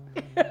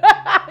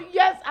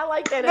 Yes, I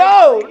like that.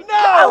 No, actually.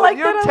 I no, like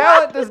your that a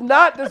talent lot. does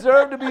not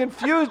deserve to be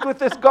infused with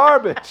this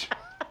garbage.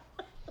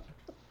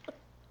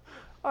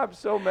 I'm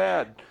so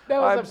mad. That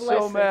was I'm a blessing.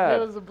 so mad.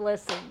 That was a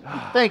blessing.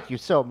 Thank you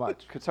so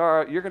much.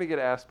 Katara, you're going to get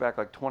asked back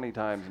like 20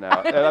 times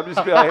now. And I'm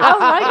just be like, I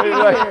like it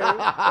like,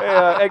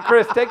 here. hey,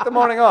 Chris, take the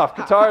morning off.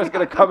 Katara's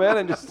going to come in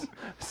and just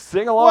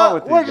sing along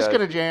with you We're guys. just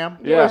going to jam.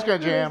 Yeah. We're just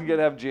going to jam. We're going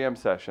to have jam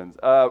sessions.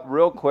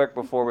 Real quick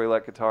before we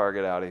let Katara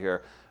get out of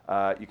here,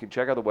 you can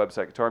check out the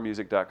website,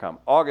 guitarmusic.com.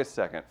 August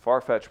 2nd,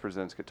 Farfetch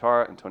presents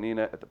Katara and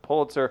Tonina at the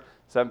Pulitzer,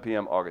 7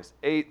 p.m. August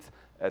 8th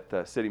at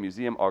the City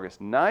Museum. August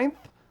 9th,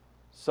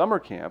 Summer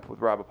Camp with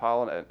Rob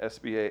Apollon at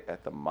SBA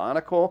at the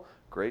Monocle.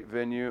 Great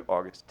venue.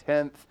 August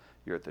 10th,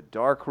 you're at the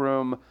Dark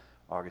Room.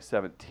 August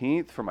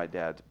 17th, for my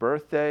dad's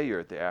birthday,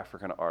 you're at the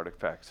African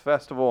Artifacts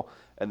Festival.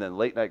 And then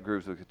Late Night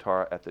Grooves with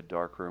Guitar at the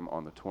Dark Room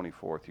on the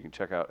 24th. You can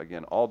check out,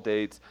 again, all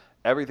dates,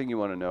 everything you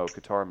want to know,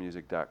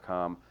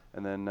 guitarmusic.com.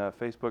 And then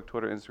Facebook,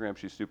 Twitter, Instagram.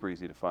 She's super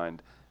easy to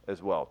find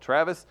as well.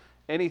 Travis,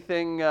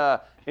 anything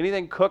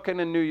cooking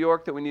in New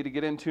York that we need to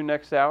get into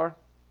next hour?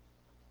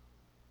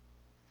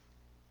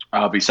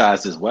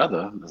 Besides this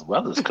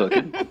weather's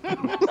cooking.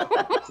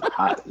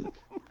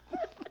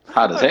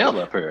 Hot as hell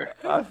up here.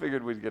 I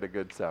figured we'd get a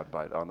good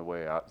soundbite on the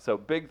way out. So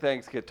big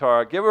thanks,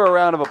 Katara. Give her a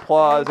round of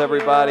applause,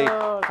 everybody.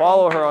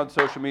 Follow her on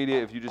social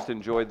media if you just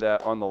enjoyed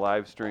that on the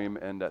live stream.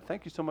 And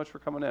thank you so much for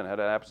coming in. Had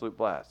an absolute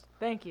blast.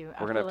 Thank you.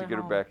 We're going to have to get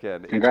her back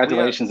in.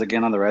 Congratulations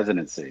again on the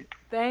residency.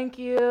 Thank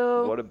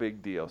you. What a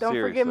big deal. Don't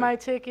Seriously. forget my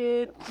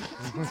ticket.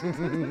 We're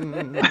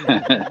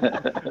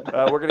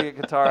going to get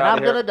Katara And out I'm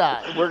of here. going to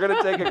die. We're going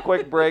to take a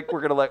quick break. We're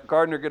going to let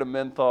Gardner get a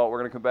menthol. We're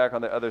going to come back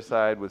on the other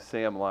side with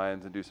Sam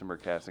Lyons and do some more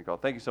casting call.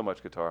 Thank you so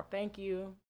much, Katara. Thank you.